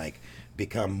envelope and like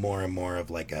become more and more of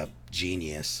like a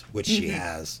genius, which she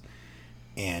has.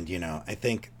 And, I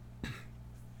think,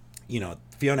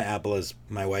 Fiona Apple is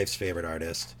my wife's favorite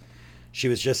artist. She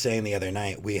was just saying the other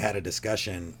night, we had a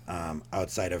discussion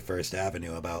outside of First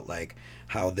Avenue about like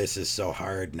how this is so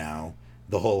hard now,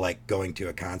 the whole like going to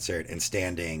a concert and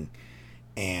standing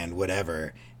and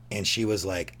whatever. And she was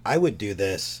like, I would do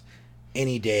this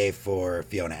any day for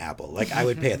Fiona Apple. Like, I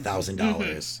would pay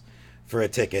 $1,000 for a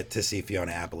ticket to see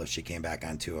Fiona Apple if she came back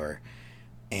on tour.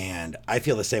 And I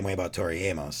feel the same way about Tori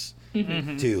Amos.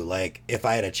 too. Like, if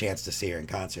I had a chance to see her in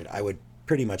concert, I would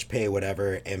pretty much pay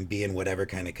whatever and be in whatever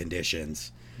kind of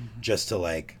conditions just to,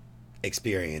 like,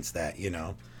 experience that, you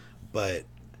know? But,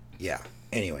 yeah.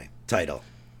 Anyway, Tidal.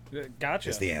 Gotcha.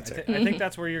 Is the answer. I think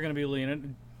that's where you're going to be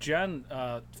leaning. Jen,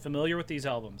 familiar with these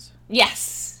albums?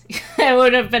 Yes. It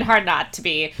would have been hard not to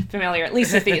be familiar, at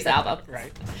least with these albums.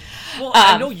 Right. Well,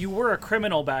 I know you were a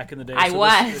criminal back in the day. I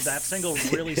was. That single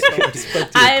really spoke to you.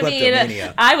 I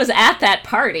mean, I was at that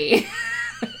party.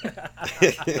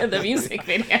 In the music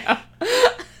video.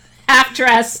 Half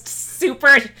dressed,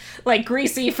 super, like,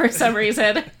 greasy for some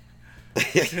reason.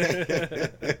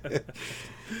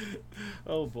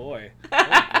 Oh, boy.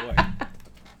 Oh, boy.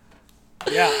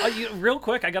 Yeah, real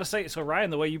quick, I gotta say, so Ryan,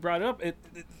 the way you brought it up,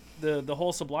 the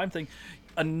whole Sublime thing,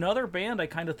 another band I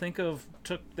kind of think of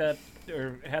took that,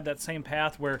 or had that same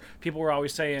path where people were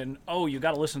always saying, oh, you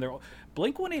gotta listen to their...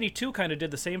 Blink-182 kind of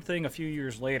did the same thing a few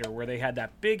years later, where they had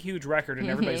that big, huge record, and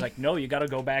everybody's like, no, you gotta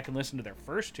go back and listen to their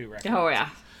first two records. Oh, yeah.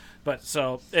 But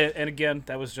so, and again,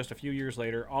 that was just a few years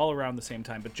later, all around the same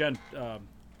time. But Jen,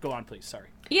 go on, please. Sorry.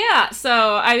 Yeah,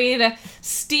 so, I mean,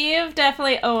 Steve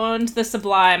definitely owned the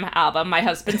Sublime album, my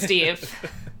husband Steve.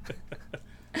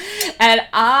 And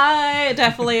I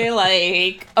definitely,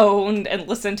 like, owned and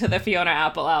listened to the Fiona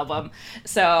Apple album.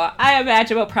 So I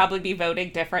imagine we'll probably be voting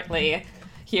differently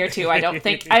here, too. I don't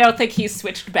think he's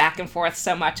switched back and forth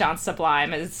so much on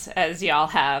Sublime as y'all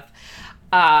have.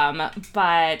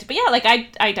 But yeah, like,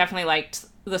 I definitely liked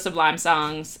the Sublime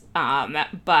songs,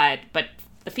 but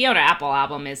the Fiona Apple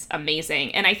album is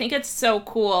amazing. And I think it's so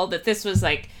cool that this was,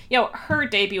 like, you know, her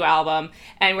debut album.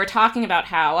 And we're talking about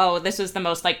how, oh, this was the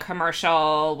most, like,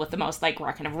 commercial with the most, like,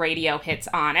 kind of radio hits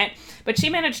on it. But she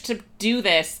managed to do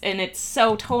this, and it's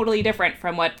so totally different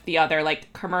from what the other,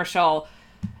 like, commercial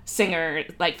singer,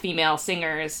 like, female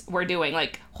singers were doing.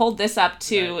 Like, hold this up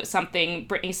to something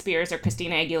Britney Spears or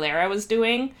Christina Aguilera was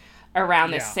doing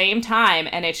around the same time,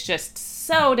 and it's just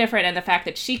so different. And the fact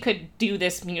that she could do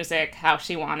this music how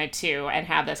she wanted to and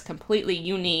have this completely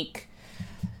unique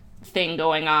thing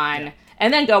going on,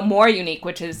 and then go more unique,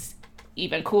 which is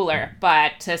even cooler.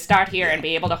 But to start here and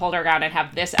be able to hold her ground and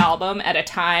have this album at a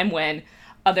time when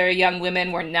other young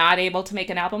women were not able to make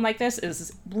an album like this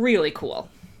is really cool.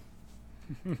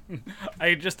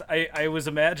 I was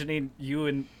imagining you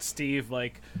and Steve,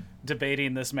 like,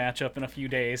 debating this matchup in a few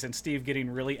days, and Steve getting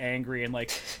really angry and,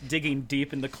 like, digging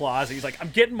deep in the closet. He's like,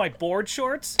 I'm getting my board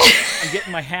shorts, I'm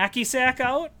getting my hacky sack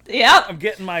out, yep, I'm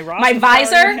getting my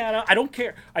visor hat out. I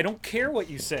don't care what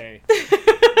you say.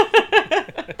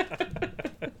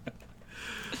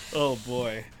 Oh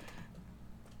boy.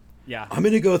 Yeah, I'm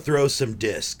gonna go throw some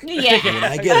disc. Yeah. When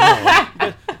I get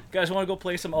home. You guys want to go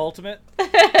play some Ultimate?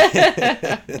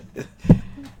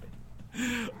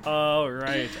 All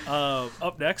right.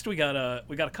 Up next, we got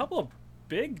a couple of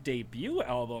big debut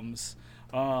albums,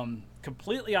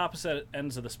 completely opposite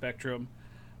ends of the spectrum.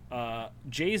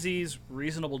 Jay-Z's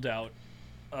 "Reasonable Doubt"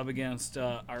 up against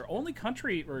our only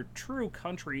country or true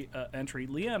country entry,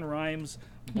 LeAnn Rimes'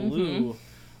 "Blue,"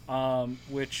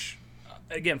 which,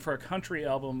 again, for a country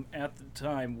album at the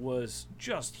time was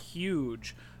just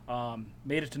huge.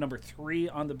 Made it to number 3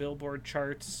 on the Billboard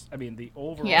charts. I mean, the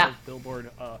overall Billboard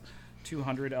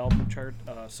 200 album chart.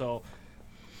 So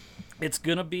it's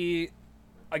going to be,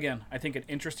 again, I think an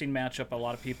interesting matchup. A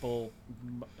lot of people,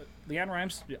 LeAnn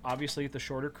Rimes, obviously the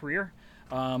shorter career,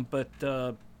 but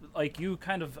like you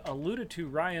kind of alluded to,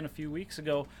 Ryan, a few weeks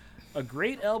ago, a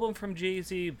great album from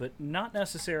Jay-Z, but not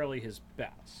necessarily his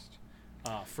best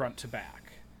front to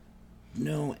back.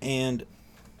 No, and,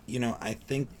 you know, I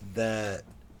think that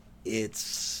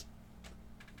it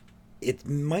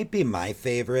might be my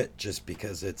favorite just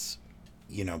because it's,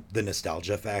 you know, the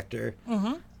nostalgia factor.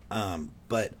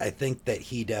 But I think that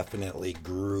he definitely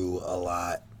grew a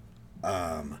lot,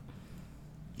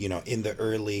 you know, in the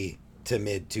early to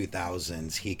mid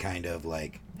 2000s. He kind of,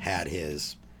 like, had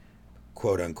his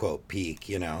quote unquote peak,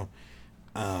 you know.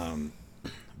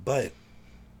 But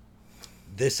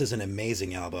this is an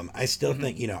amazing album. I still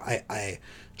think, you know, I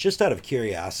just out of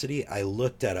curiosity, I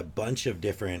looked at a bunch of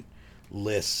different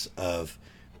lists of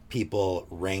people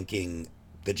ranking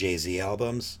the Jay-Z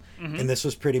albums, and this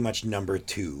was pretty much number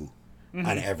 2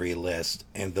 on every list,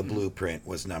 and The Blueprint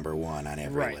was number 1 on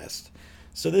every list.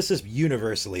 So this is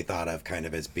universally thought of kind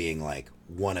of as being, like,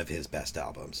 one of his best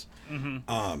albums.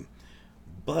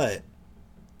 But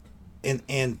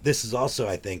and this is also,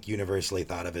 I think, universally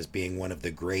thought of as being one of the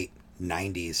great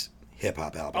 90s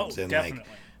hip-hop albums. Oh, and definitely.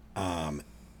 Like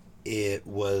it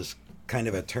was kind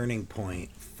of a turning point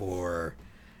for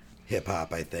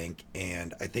hip-hop, I think,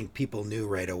 and I think people knew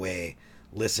right away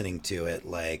listening to it,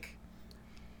 like,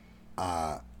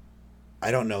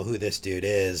 I don't know who this dude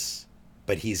is,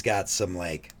 but he's got some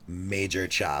like major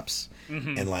chops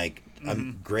and like a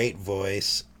great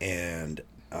voice, and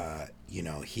you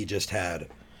know, he just had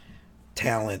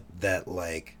talent that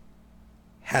like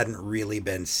hadn't really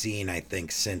been seen, I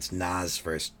think, since Nas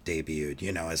first debuted,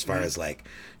 you know, as far as like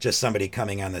just somebody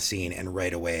coming on the scene and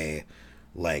right away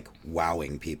like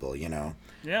wowing people, you know.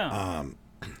 Yeah.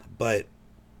 But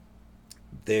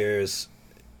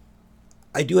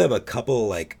I do have a couple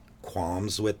like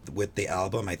qualms with the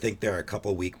album. I think there are a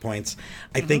couple weak points.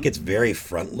 I think it's very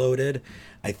front loaded.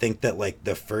 I think that like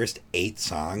the first 8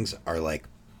 songs are like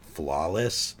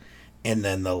flawless, and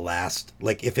then the last,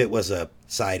 like if it was a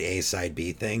side A side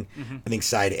B thing, I think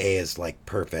side A is like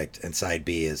perfect and side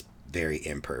B is very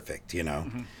imperfect, you know.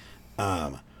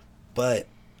 But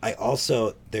I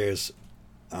also there's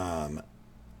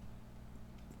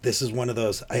this is one of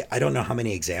those, I don't know how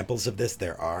many examples of this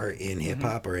there are in hip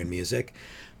hop or in music,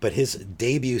 but his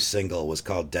debut single was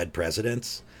called Dead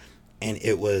Presidents, and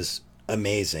it was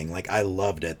amazing. Like, I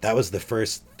loved it. That was the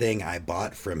first thing I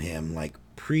bought from him, like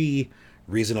pre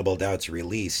Reasonable Doubt's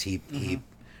release. He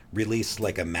released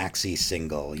like a maxi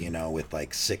single, you know, with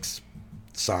like 6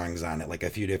 songs on it, like a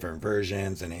few different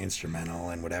versions and an instrumental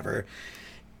and whatever.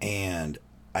 And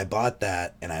I bought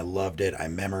that and I loved it. I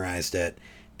memorized it.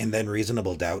 And then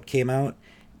Reasonable Doubt came out,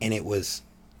 and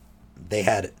they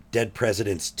had Dead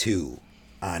Presidents 2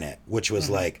 on it, which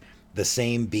was like the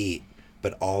same beat,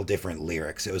 but all different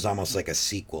lyrics. It was almost like a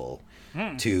sequel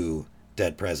to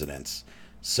Dead Presidents.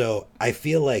 So I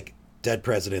feel like Dead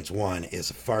Presidents 1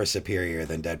 is far superior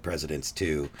than Dead Presidents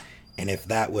 2. And if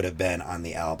that would have been on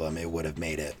the album, it would have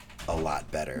made it a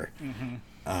lot better.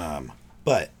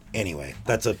 But anyway,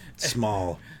 that's a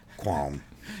small qualm.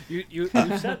 You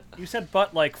said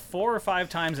but like 4 or 5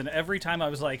 times, and every time I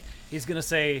was like, he's gonna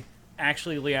say,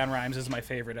 actually, LeAnn Rimes is my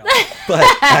favorite album. But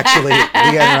actually,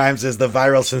 LeAnn Rimes is the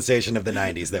viral sensation of the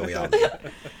 90s that we all know.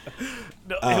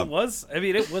 No, it was. I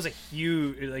mean, it was a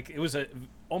huge, like, it was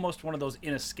almost one of those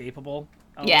inescapable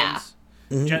albums.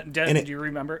 Yeah. Jen, do you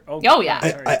remember? Oh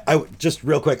yeah. I just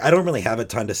real quick, I don't really have a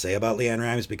ton to say about LeAnn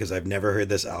Rimes because I've never heard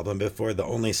this album before. The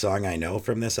only song I know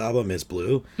from this album is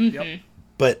Blue. Yep.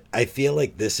 But I feel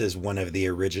like this is one of the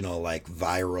original like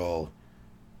viral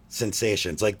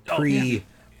sensations, like pre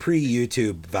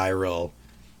YouTube viral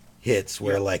hits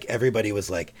where like everybody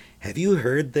was like, "Have you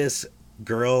heard this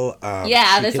girl?"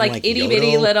 This like itty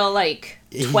bitty little like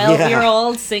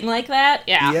 12-year-old sing like that.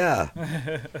 Yeah.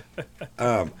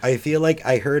 I feel like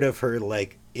I heard of her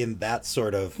like in that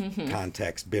sort of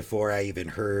context before I even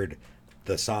heard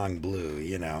the song Blue,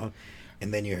 you know,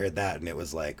 and then you heard that and it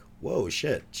was like, whoa,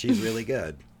 shit, she's really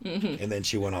good. And then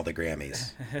she won all the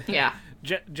Grammys. Yeah.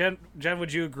 Jen,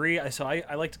 would you agree? So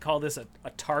I like to call this a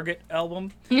Target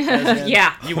album.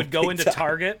 Yeah. You would go into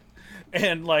Target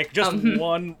and like just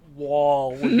one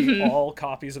wall would be all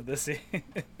copies of this.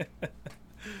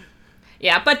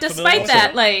 Yeah, but despite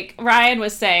that, like Ryan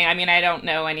was saying, I mean, I don't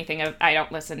know anything I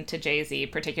don't listen to Jay-Z,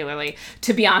 particularly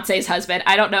to Beyonce's husband.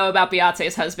 I don't know about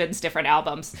Beyonce's husband's different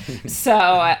albums. So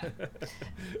I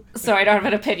don't have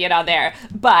an opinion on there.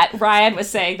 But Ryan was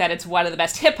saying that it's one of the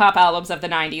best hip-hop albums of the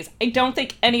 90s. I don't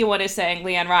think anyone is saying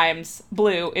LeAnn Rimes'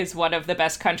 Blue is one of the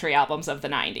best country albums of the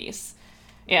 90s.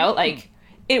 You know, like,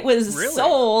 it was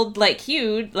sold, like,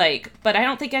 huge, like, but I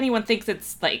don't think anyone thinks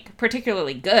it's, like,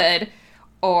 particularly good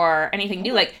or anything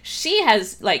new. Like, she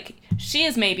is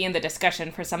maybe in the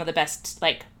discussion for some of the best,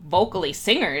 like, vocally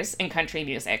singers in country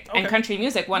music. Okay. And country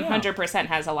music 100%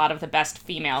 has a lot of the best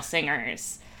female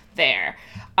singers there.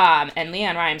 And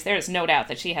LeAnn Rimes, there's no doubt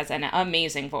that she has an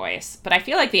amazing voice. But I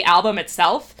feel like the album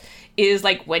itself is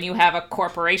like when you have a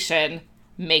corporation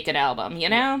make an album, you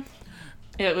know?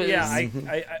 It was... Yeah,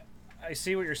 I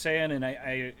see what you're saying,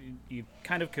 and you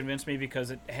kind of convinced me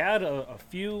because it had a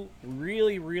few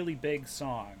really, really big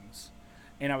songs,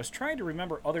 and I was trying to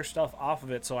remember other stuff off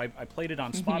of it, so I played it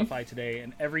on Spotify today,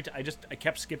 and I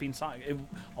kept skipping songs.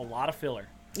 A lot of filler.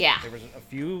 Yeah. There was a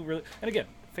few really, and again,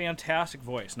 fantastic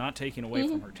voice, not taking away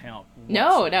from her talent.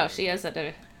 No, she is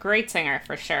a great singer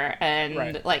for sure,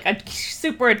 and like a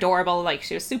super adorable. Like,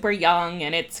 she was super young,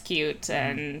 and it's cute,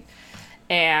 and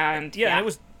yeah.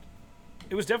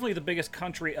 It was definitely the biggest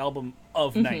country album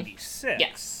of 96.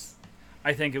 Yes.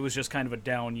 I think it was just kind of a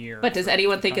down year. But does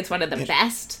anyone think it's one of the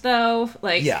best, though?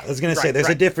 Like, yeah, I was going to say, there's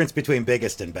a difference between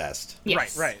biggest and best.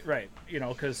 Yes. Right. You know,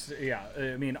 because,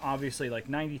 I mean, obviously, like,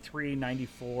 93,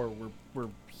 94 were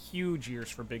huge years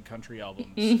for big country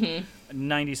albums.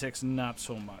 96, not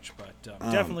so much, but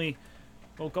definitely...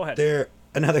 Well, go ahead.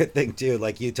 Another thing, too,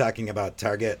 like you talking about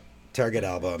Target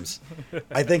albums,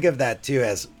 I think of that, too,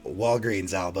 as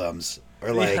Walgreens albums.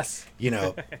 or like Yes.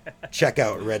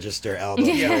 checkout register albums.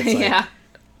 Yeah, Where it's like, yeah.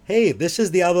 hey, this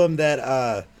is the album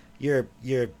that your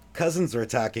cousins were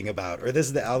talking about, or this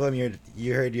is the album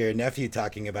you heard your nephew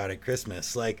talking about at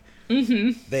Christmas. Like,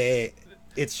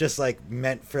 it's just like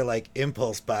meant for like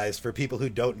impulse buys for people who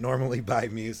don't normally buy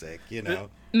music.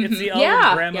 It's the album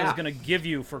Yeah, grandma's yeah. gonna give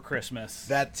you for Christmas.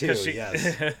 That too, 'Cause she-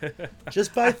 yes.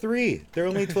 Just buy 3. They're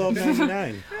only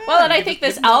 $12.99. Well, and I think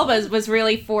this album was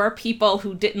really for people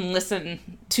who didn't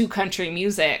listen to country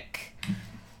music,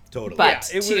 Totally. but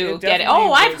Yeah, it to was- it get it. definitely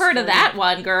Oh, I've was heard of for- that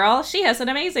one girl. She has an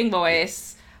amazing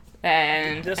voice.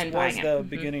 And This and was buying the it.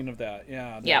 beginning of that.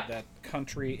 Yeah. Yep. That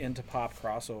country into pop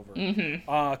crossover.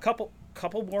 A couple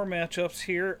more matchups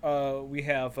here. We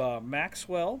have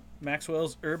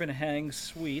Maxwell's Urban Hang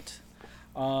Suite,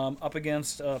 up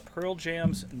against Pearl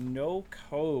Jam's No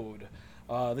Code.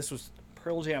 This was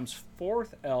Pearl Jam's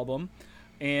 4th album,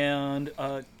 and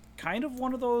kind of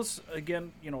one of those,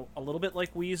 again, a little bit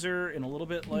like Weezer and a little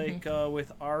bit like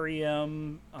with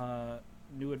REM,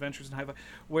 New Adventures in Hi-Fi,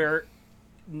 where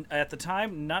at the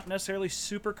time not necessarily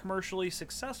super commercially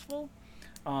successful,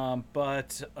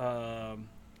 but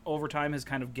over time has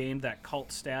kind of gained that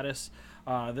cult status.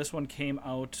 This one came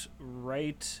out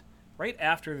right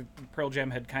after Pearl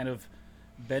Jam had kind of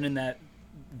been in that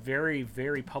very,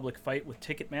 very public fight with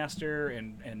Ticketmaster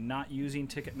and not using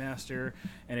Ticketmaster,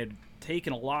 and had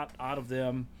taken a lot out of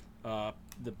them.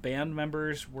 The band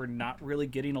members were not really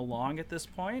getting along at this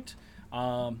point.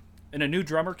 And a new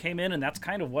drummer came in, and that's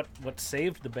kind of what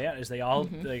saved the band. Is they all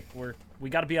we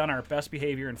got to be on our best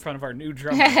behavior in front of our new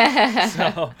drummer.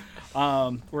 So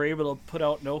we're able to put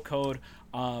out No Code.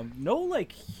 No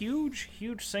like huge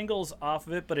singles off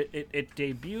of it, but it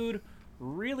debuted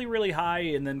really, really high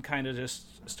and then kind of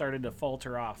just started to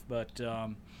falter off. But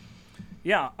I'm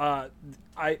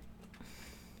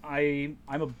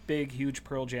a big, huge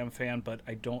Pearl Jam fan, but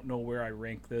I don't know where I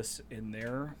rank this in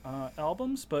their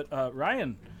albums. But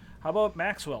Ryan, how about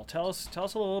Maxwell? Tell us a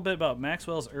little bit about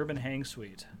Maxwell's Urban Hang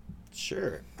Suite.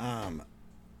 Sure.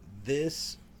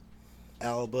 This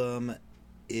album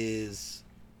is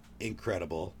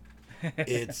incredible.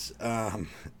 It's one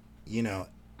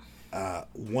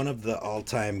of the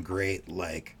all-time great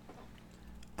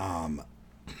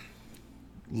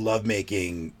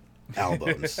lovemaking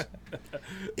albums.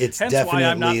 It's Hence definitely why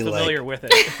I'm not familiar with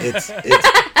it. it's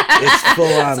full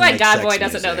on. That's why like, Godboy sex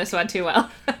doesn't know music. this one too well.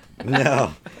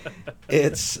 No,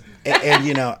 it's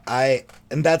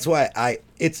and that's why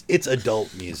it's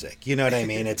adult music. You know what I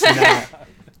mean?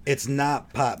 It's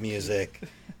not pop music,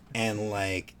 and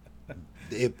like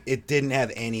it didn't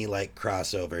have any like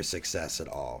crossover success at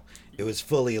all. It was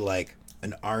fully like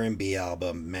an R&B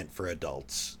album meant for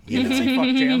adults. You know? Say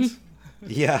fuck jams.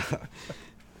 Yeah.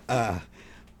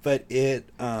 But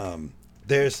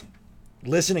there's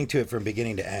listening to it from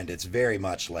beginning to end, it's very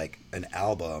much like an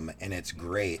album, and it's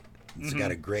great. It's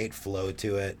got a great flow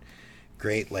to it,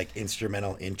 great like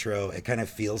instrumental intro. It kind of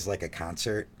feels like a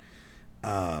concert.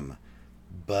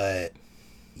 But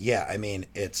yeah, I mean,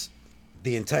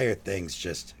 the entire thing's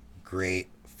just great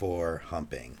for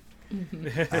humping.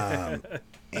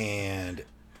 And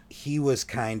he was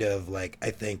kind of like,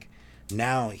 I think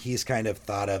now he's kind of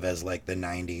thought of as like the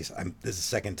 90s. This is the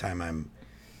second time I'm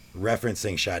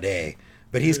referencing Sade,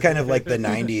 but he's kind of like the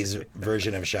 90s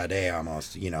version of Sade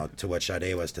almost, to what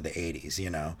Sade was to the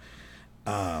 80s,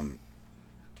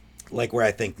 like where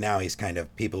I think now he's kind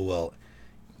of, people will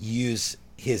use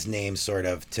his name sort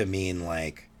of to mean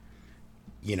like,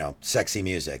 sexy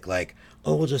music, like,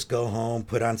 oh, we'll just go home,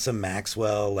 put on some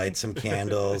Maxwell, light some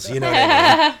candles, you know what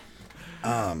I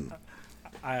mean?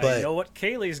 I know what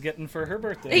Kaylee's getting for her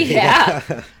birthday.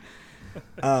 Yeah.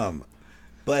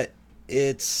 But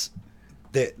it's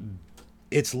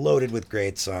loaded with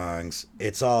great songs.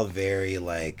 It's all very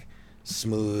like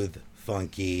smooth,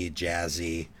 funky,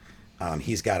 jazzy.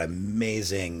 He's got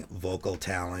amazing vocal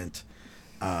talent.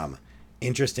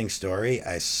 Interesting story.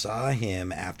 I saw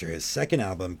him after his second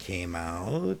album came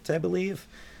out, I believe.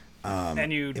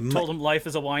 And you told him life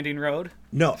is a winding road?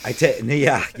 No,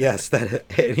 yes.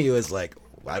 And he was like,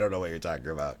 I don't know what you're talking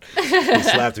about. He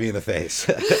slapped me in the face.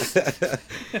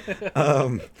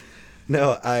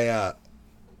 No,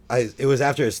 it was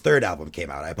after his third album came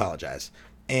out. I apologize.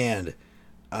 And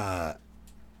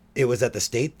it was at the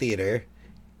State Theater,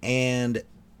 and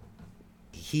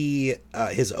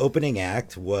his opening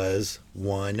act was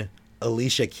one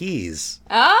Alicia Keys,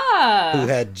 who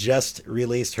had just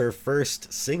released her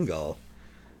first single.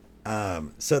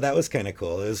 So that was kind of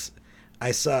cool.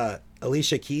 I saw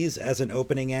Alicia Keys as an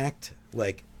opening act,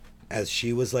 like as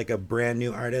she was like a brand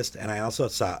new artist, and I also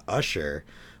saw Usher,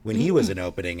 when he was an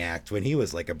opening act, when he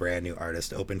was like a brand new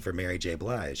artist, open for Mary J.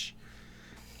 Blige.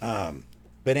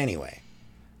 But anyway,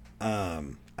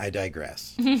 I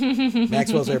digress.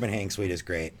 Maxwell's Urban Hang Suite is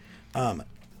great.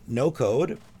 No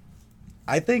Code,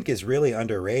 I think, is really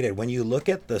underrated. When you look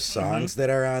at the songs that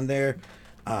are on there,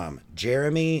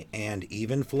 Jeremy and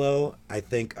Even Flow, I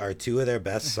think, are two of their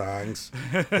best songs.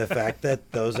 The fact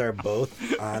that those are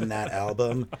both on that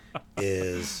album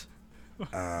is...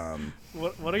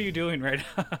 What are you doing right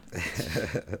now?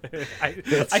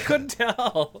 I couldn't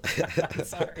tell.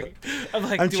 Sorry.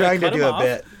 I'm trying to do a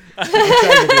bit. I'm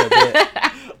trying to do a bit.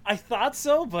 I thought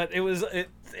so, but it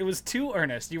was too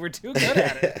earnest. You were too good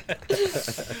at it.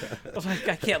 I'm like,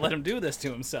 I can't let him do this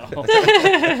to himself.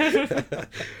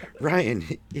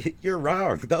 Ryan, you're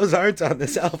wrong. Those aren't on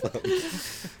this album.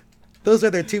 Those are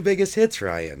their two biggest hits,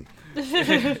 Ryan.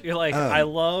 You're like, I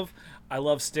love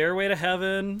Stairway to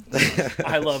Heaven.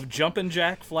 I love Jumpin'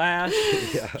 Jack Flash.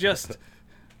 Yeah. Just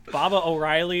Baba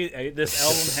O'Reilly. This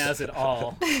album has it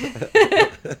all.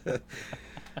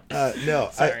 No,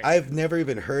 I've never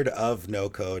even heard of No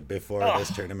Code before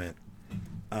this tournament.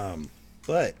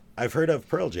 But I've heard of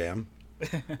Pearl Jam.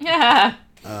 Yeah.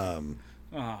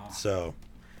 So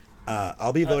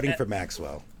I'll be voting for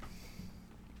Maxwell.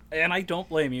 And I don't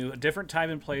blame you. A different time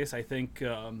and place, I think,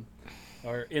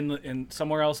 or in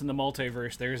somewhere else in the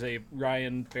multiverse, there's a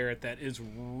Ryan Barrett that is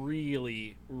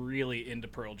really, really into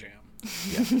Pearl Jam.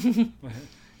 Yeah.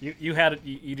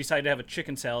 You decided to have a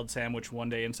chicken salad sandwich one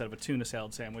day instead of a tuna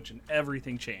salad sandwich, and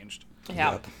everything changed.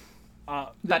 Yep.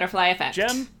 Butterfly effect.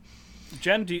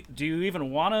 Jen, do you even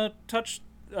want to touch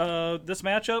this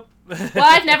matchup? Well,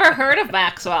 I've never heard of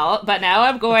Maxwell, but now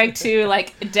I'm going to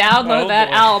download that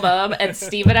album, and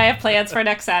Steve and I have plans for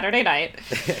next Saturday night.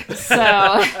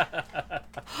 So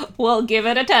we'll give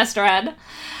it a test run.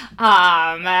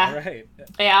 All right.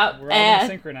 Yeah. We're all gonna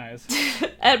synchronize.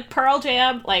 And Pearl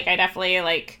Jam, I definitely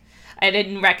I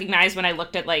didn't recognize when I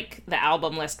looked at the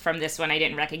album list from this one. I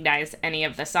didn't recognize any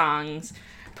of the songs.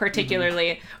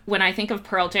 Particularly when I think of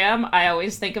Pearl Jam, I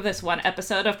always think of this one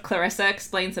episode of Clarissa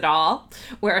Explains It All,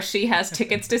 where she has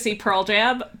tickets to see Pearl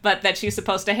Jam, but that she's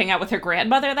supposed to hang out with her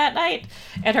grandmother that night.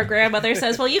 And her grandmother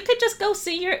says, well, you could just go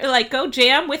see go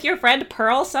jam with your friend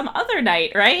Pearl some other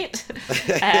night, right?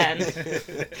 And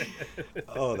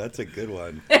oh, that's a good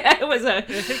one. It was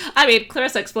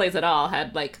Clarissa Explains It All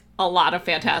had a lot of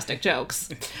fantastic jokes.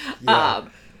 Yeah.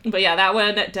 But yeah, that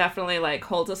one definitely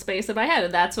holds a space in my head,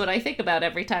 and that's what I think about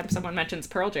every time someone mentions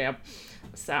Pearl Jam.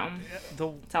 So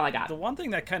that's all I got. The one thing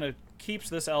that kind of keeps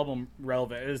this album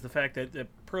relevant is the fact that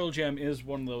Pearl Jam is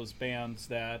one of those bands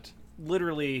that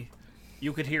literally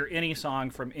you could hear any song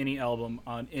from any album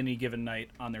on any given night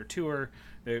on their tour.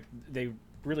 They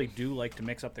really do like to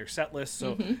mix up their set list,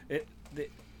 so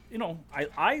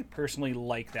I personally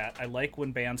like that. I like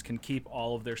when bands can keep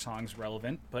all of their songs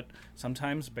relevant, but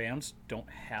sometimes bands don't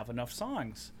have enough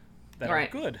songs that are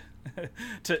good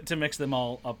to mix them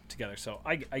all up together. So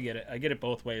I get it. I get it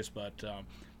both ways, but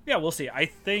yeah, we'll see. I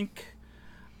think,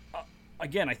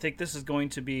 again, I think this is going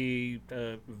to be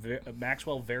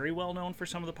Maxwell very well known for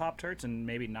some of the Pop-Tarts and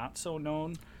maybe not so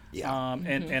known. Yeah.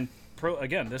 And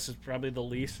again, this is probably the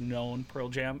least known Pearl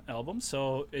Jam album,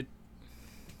 so it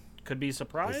could be a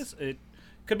surprise. It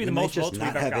could be the most votes we've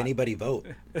ever got. Not have anybody vote.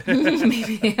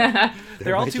 Maybe. Yeah.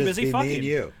 They're all too busy fucking. Me and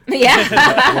you. Yeah.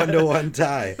 1-1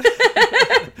 tie.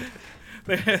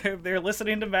 They're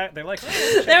listening to Mac. They're like,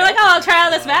 I'll try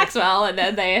out this Maxwell, and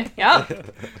then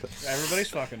everybody's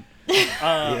fucking.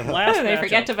 Last they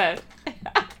forget to vote.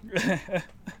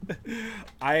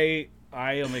 I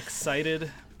am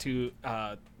excited to.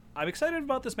 I'm excited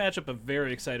about this matchup, but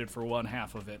very excited for one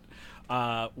half of it.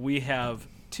 We have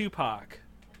Tupac,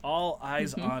 All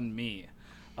Eyes on Me,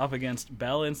 up against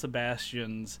Belle and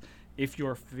Sebastian's If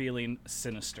You're Feeling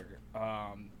Sinister.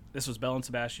 This was Belle and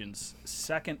Sebastian's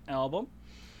second album,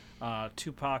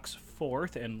 Tupac's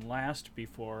fourth and last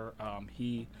before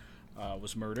he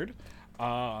was murdered.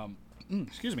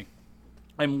 Excuse me.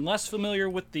 I'm less familiar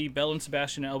with the Belle and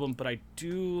Sebastian album, but I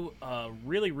do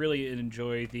really, really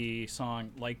enjoy the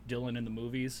song Like Dylan in the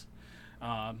Movies.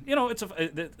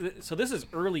 So this is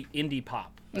early indie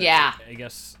pop. Yeah. I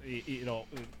guess,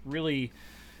 really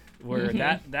where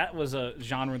that was a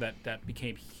genre that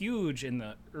became huge in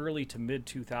the early to mid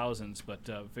 2000s, but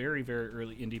very, very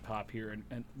early indie pop here,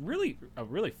 and really a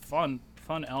really fun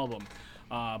album.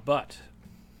 But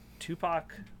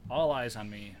Tupac, All Eyes on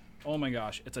Me. Oh my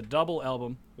gosh, it's a double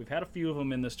album. We've had a few of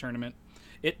them in this tournament.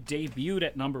 It debuted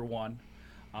at number 1.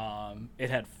 It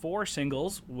had 4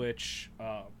 singles, which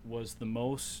was the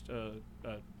most.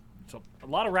 So a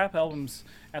lot of rap albums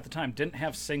at the time didn't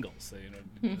have singles.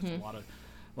 There's a lot of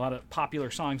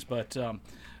popular songs, but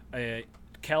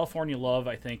California Love,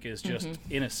 I think, is just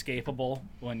inescapable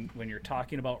when you're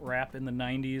talking about rap in the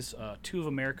 90s. Two of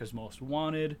America's Most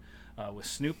Wanted with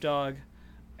Snoop Dogg.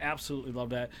 Absolutely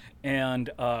love that. And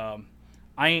I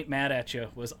Ain't Mad at You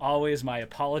was always my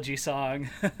apology song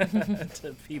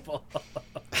to people.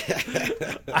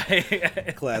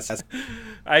 Class.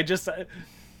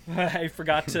 I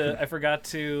forgot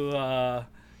to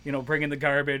bring in the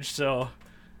garbage, so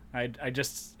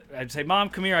I'd say, Mom,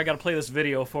 come here, I gotta play this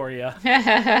video for you.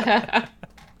 I'm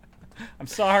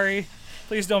sorry,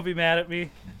 please don't be mad at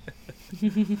me.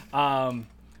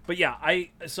 But yeah, I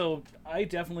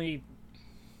definitely,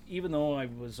 even though I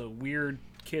was a weird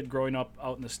kid growing up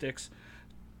out in the sticks,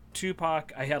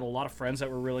 Tupac, I had a lot of friends that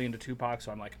were really into Tupac,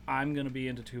 so I'm like, I'm gonna be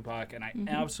into Tupac, and I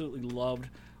absolutely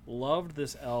loved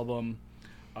this album.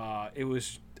 I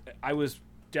was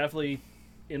definitely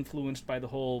influenced by the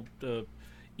whole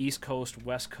East Coast,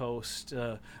 West Coast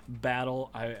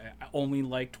battle. I only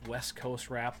liked West Coast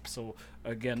rap, so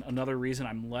again, another reason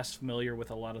I'm less familiar with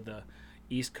a lot of the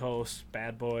East Coast,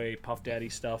 Bad Boy, Puff Daddy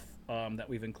stuff that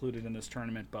we've included in this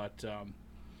tournament. But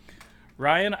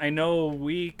Ryan, I know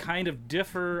we kind of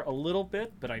differ a little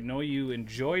bit, but I know you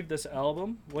enjoyed this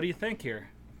album. What do you think here?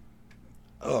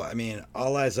 Oh, I mean,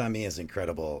 All Eyes on Me is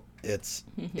incredible.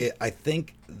 I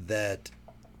think that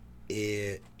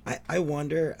I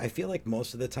wonder, I feel like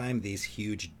most of the time these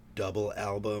huge double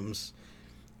albums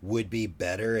would be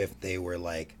better if they were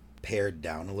like pared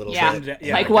down a little bit.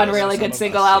 Yeah, like one really good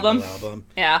single album.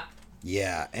 Yeah.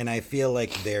 Yeah, and I feel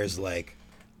like there's like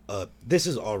this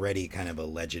is already kind of a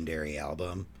legendary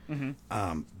album.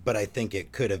 But I think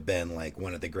it could have been like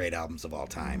one of the great albums of all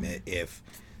time if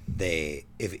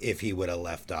he would have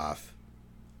left off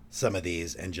some of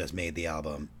these and just made the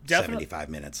album 75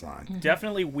 minutes long.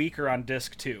 Definitely weaker on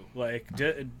disc 2. Like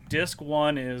disc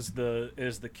 1 is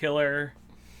the killer,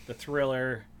 the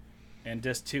thriller, and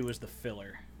disc 2 is the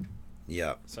filler.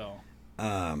 Yep. So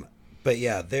but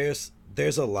yeah, there's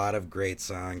a lot of great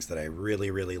songs that I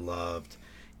really, really loved,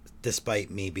 despite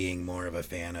me being more of a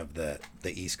fan of the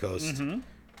East Coast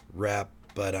rap.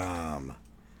 But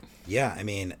yeah, I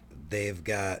mean, they've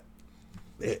got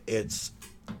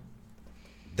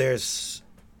there's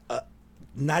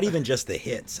not even just the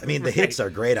hits. I mean, the hits are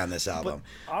great on this album,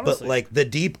 but like the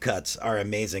deep cuts are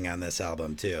amazing on this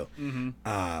album too.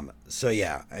 So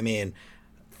yeah, I mean,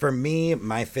 for me,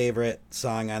 my favorite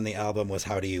song on the album was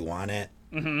 "How Do You Want It."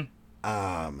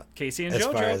 Casey and as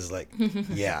JoJo. far as like,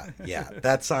 yeah,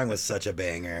 that song was such a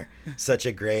banger, such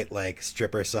a great like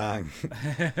stripper song.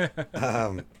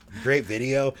 Great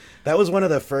video. That was one of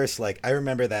the first, like, I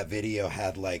remember that video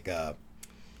had like a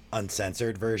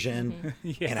uncensored version,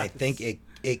 and I think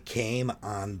it came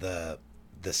on the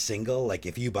single. Like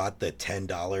if you bought the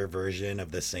 $10 version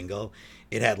of the single,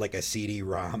 it had like a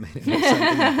CD-ROM and something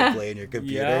you could play in your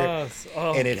computer. Yes.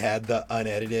 Oh. And it had the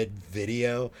unedited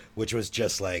video, which was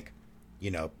just like,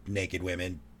 naked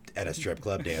women at a strip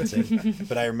club dancing.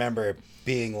 But I remember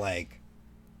being like,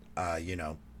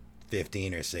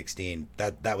 15 or 16.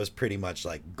 That was pretty much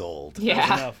like gold.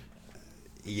 Yeah.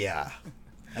 Yeah.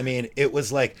 I mean, it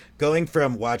was like going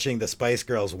from watching the Spice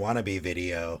Girls Wannabe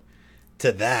video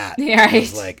to that. Right.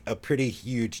 Was like a pretty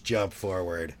huge jump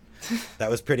forward. That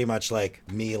was pretty much like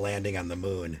me landing on the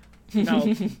moon. Now,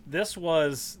 this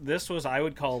was I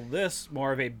would call this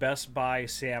more of a Best Buy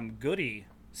Sam Goody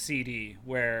CD,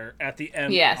 where at the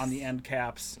end on the end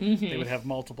caps they would have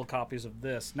multiple copies of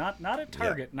this. Not at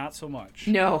Target, not so much.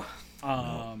 No.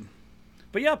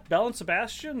 But yeah, Belle and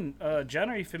Sebastian. Jen,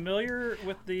 are you familiar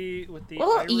with the?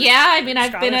 Well, Irish, yeah. I mean,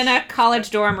 I've been in a Scottish?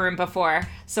 college dorm room before,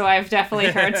 so I've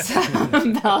definitely heard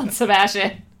some Belle and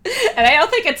Sebastian. And I don't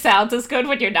think it sounds as good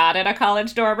when you're not in a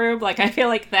college dorm room. Like, I feel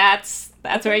like that's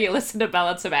where you listen to Belle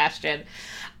and Sebastian.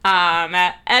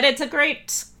 And it's a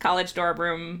great college dorm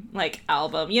room like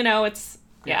album. It's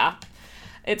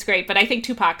it's great. But I think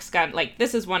Tupac's got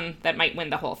this is one that might win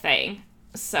the whole thing.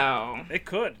 So it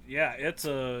could, yeah.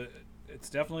 It's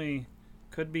definitely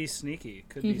could be sneaky.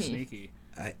 Be sneaky.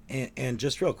 And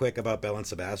just real quick about Belle and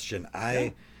Sebastian,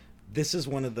 this is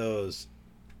one of those.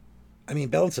 I mean,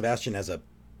 Belle and Sebastian as a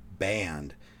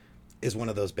band is one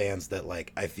of those bands that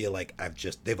like I feel like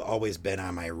they've always been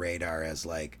on my radar as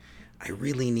like I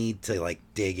really need to like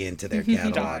dig into their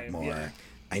catalog more. Yeah.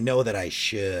 I know that I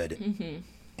should,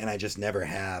 and I just never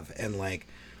have. And like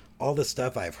all the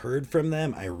stuff I've heard from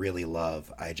them, I really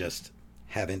love. I just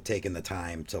haven't taken the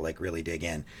time to like really dig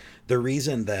in. The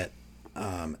reason that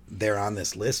they're on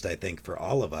this list, I think, for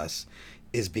all of us,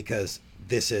 is because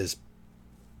this is,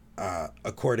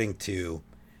 according to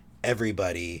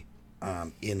everybody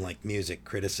in like music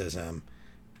criticism,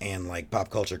 and like pop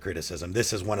culture criticism,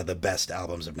 this is one of the best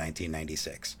albums of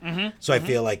 1996. So I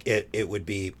feel like it would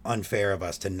be unfair of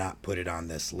us to not put it on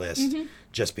this list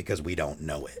just because we don't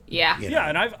know it. Yeah. you know? Yeah,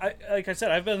 and I like I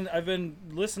said, I've been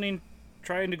listening,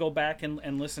 trying to go back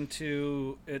and listen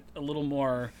to it a little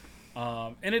more,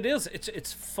 and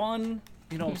it's fun,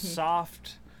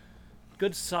 soft,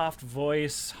 good soft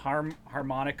voice,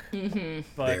 harmonic, Very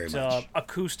but much.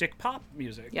 acoustic pop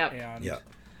music. Yep. And Yep.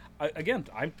 again,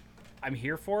 I'm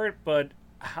here for it, but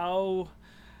how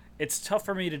it's tough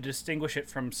for me to distinguish it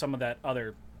from some of that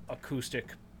other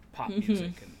acoustic pop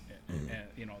music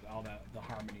and all that, the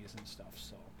harmonies and stuff.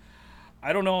 So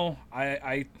I don't know.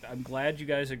 I'm glad you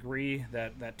guys agree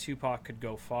that Tupac could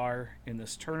go far in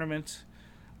this tournament.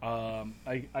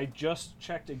 I just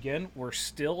checked again. We're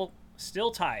still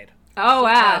tied. Oh,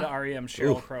 Tied to wow. REM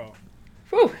Sheryl Ooh. Crow.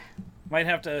 Whew. Might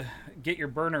have to get your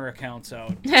burner accounts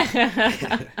out.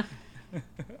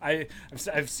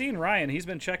 I've seen Ryan. He's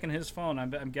been checking his phone.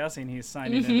 I'm guessing he's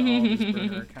signing into all of his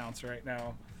burner accounts right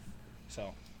now.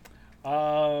 So,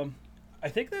 I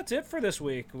think that's it for this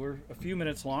week. We're a few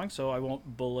minutes long, so I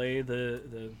won't belay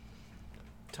the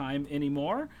time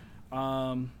anymore.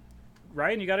 Ryan,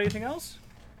 you got anything else?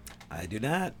 I do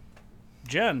not.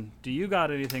 Jen, do you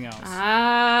got anything else?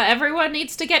 Everyone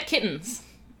needs to get kittens.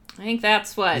 I think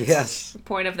that's what Yes. the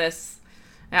point of this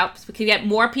helps. We can get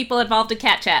more people involved in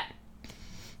Cat Chat.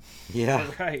 Yeah.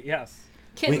 Right, yes.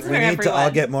 We Kittens need are everyone. to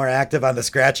all get more active on the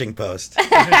scratching post.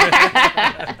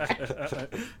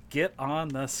 Get on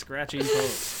the scratching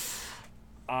post.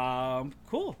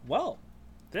 Cool. Well,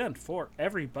 then for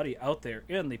everybody out there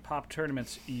in the Pop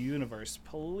Tournaments universe,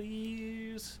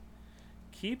 please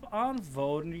keep on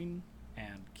voting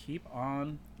and keep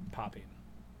on popping.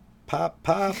 Pop,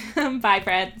 pop. Bye,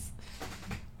 friends.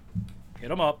 Hit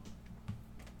them up.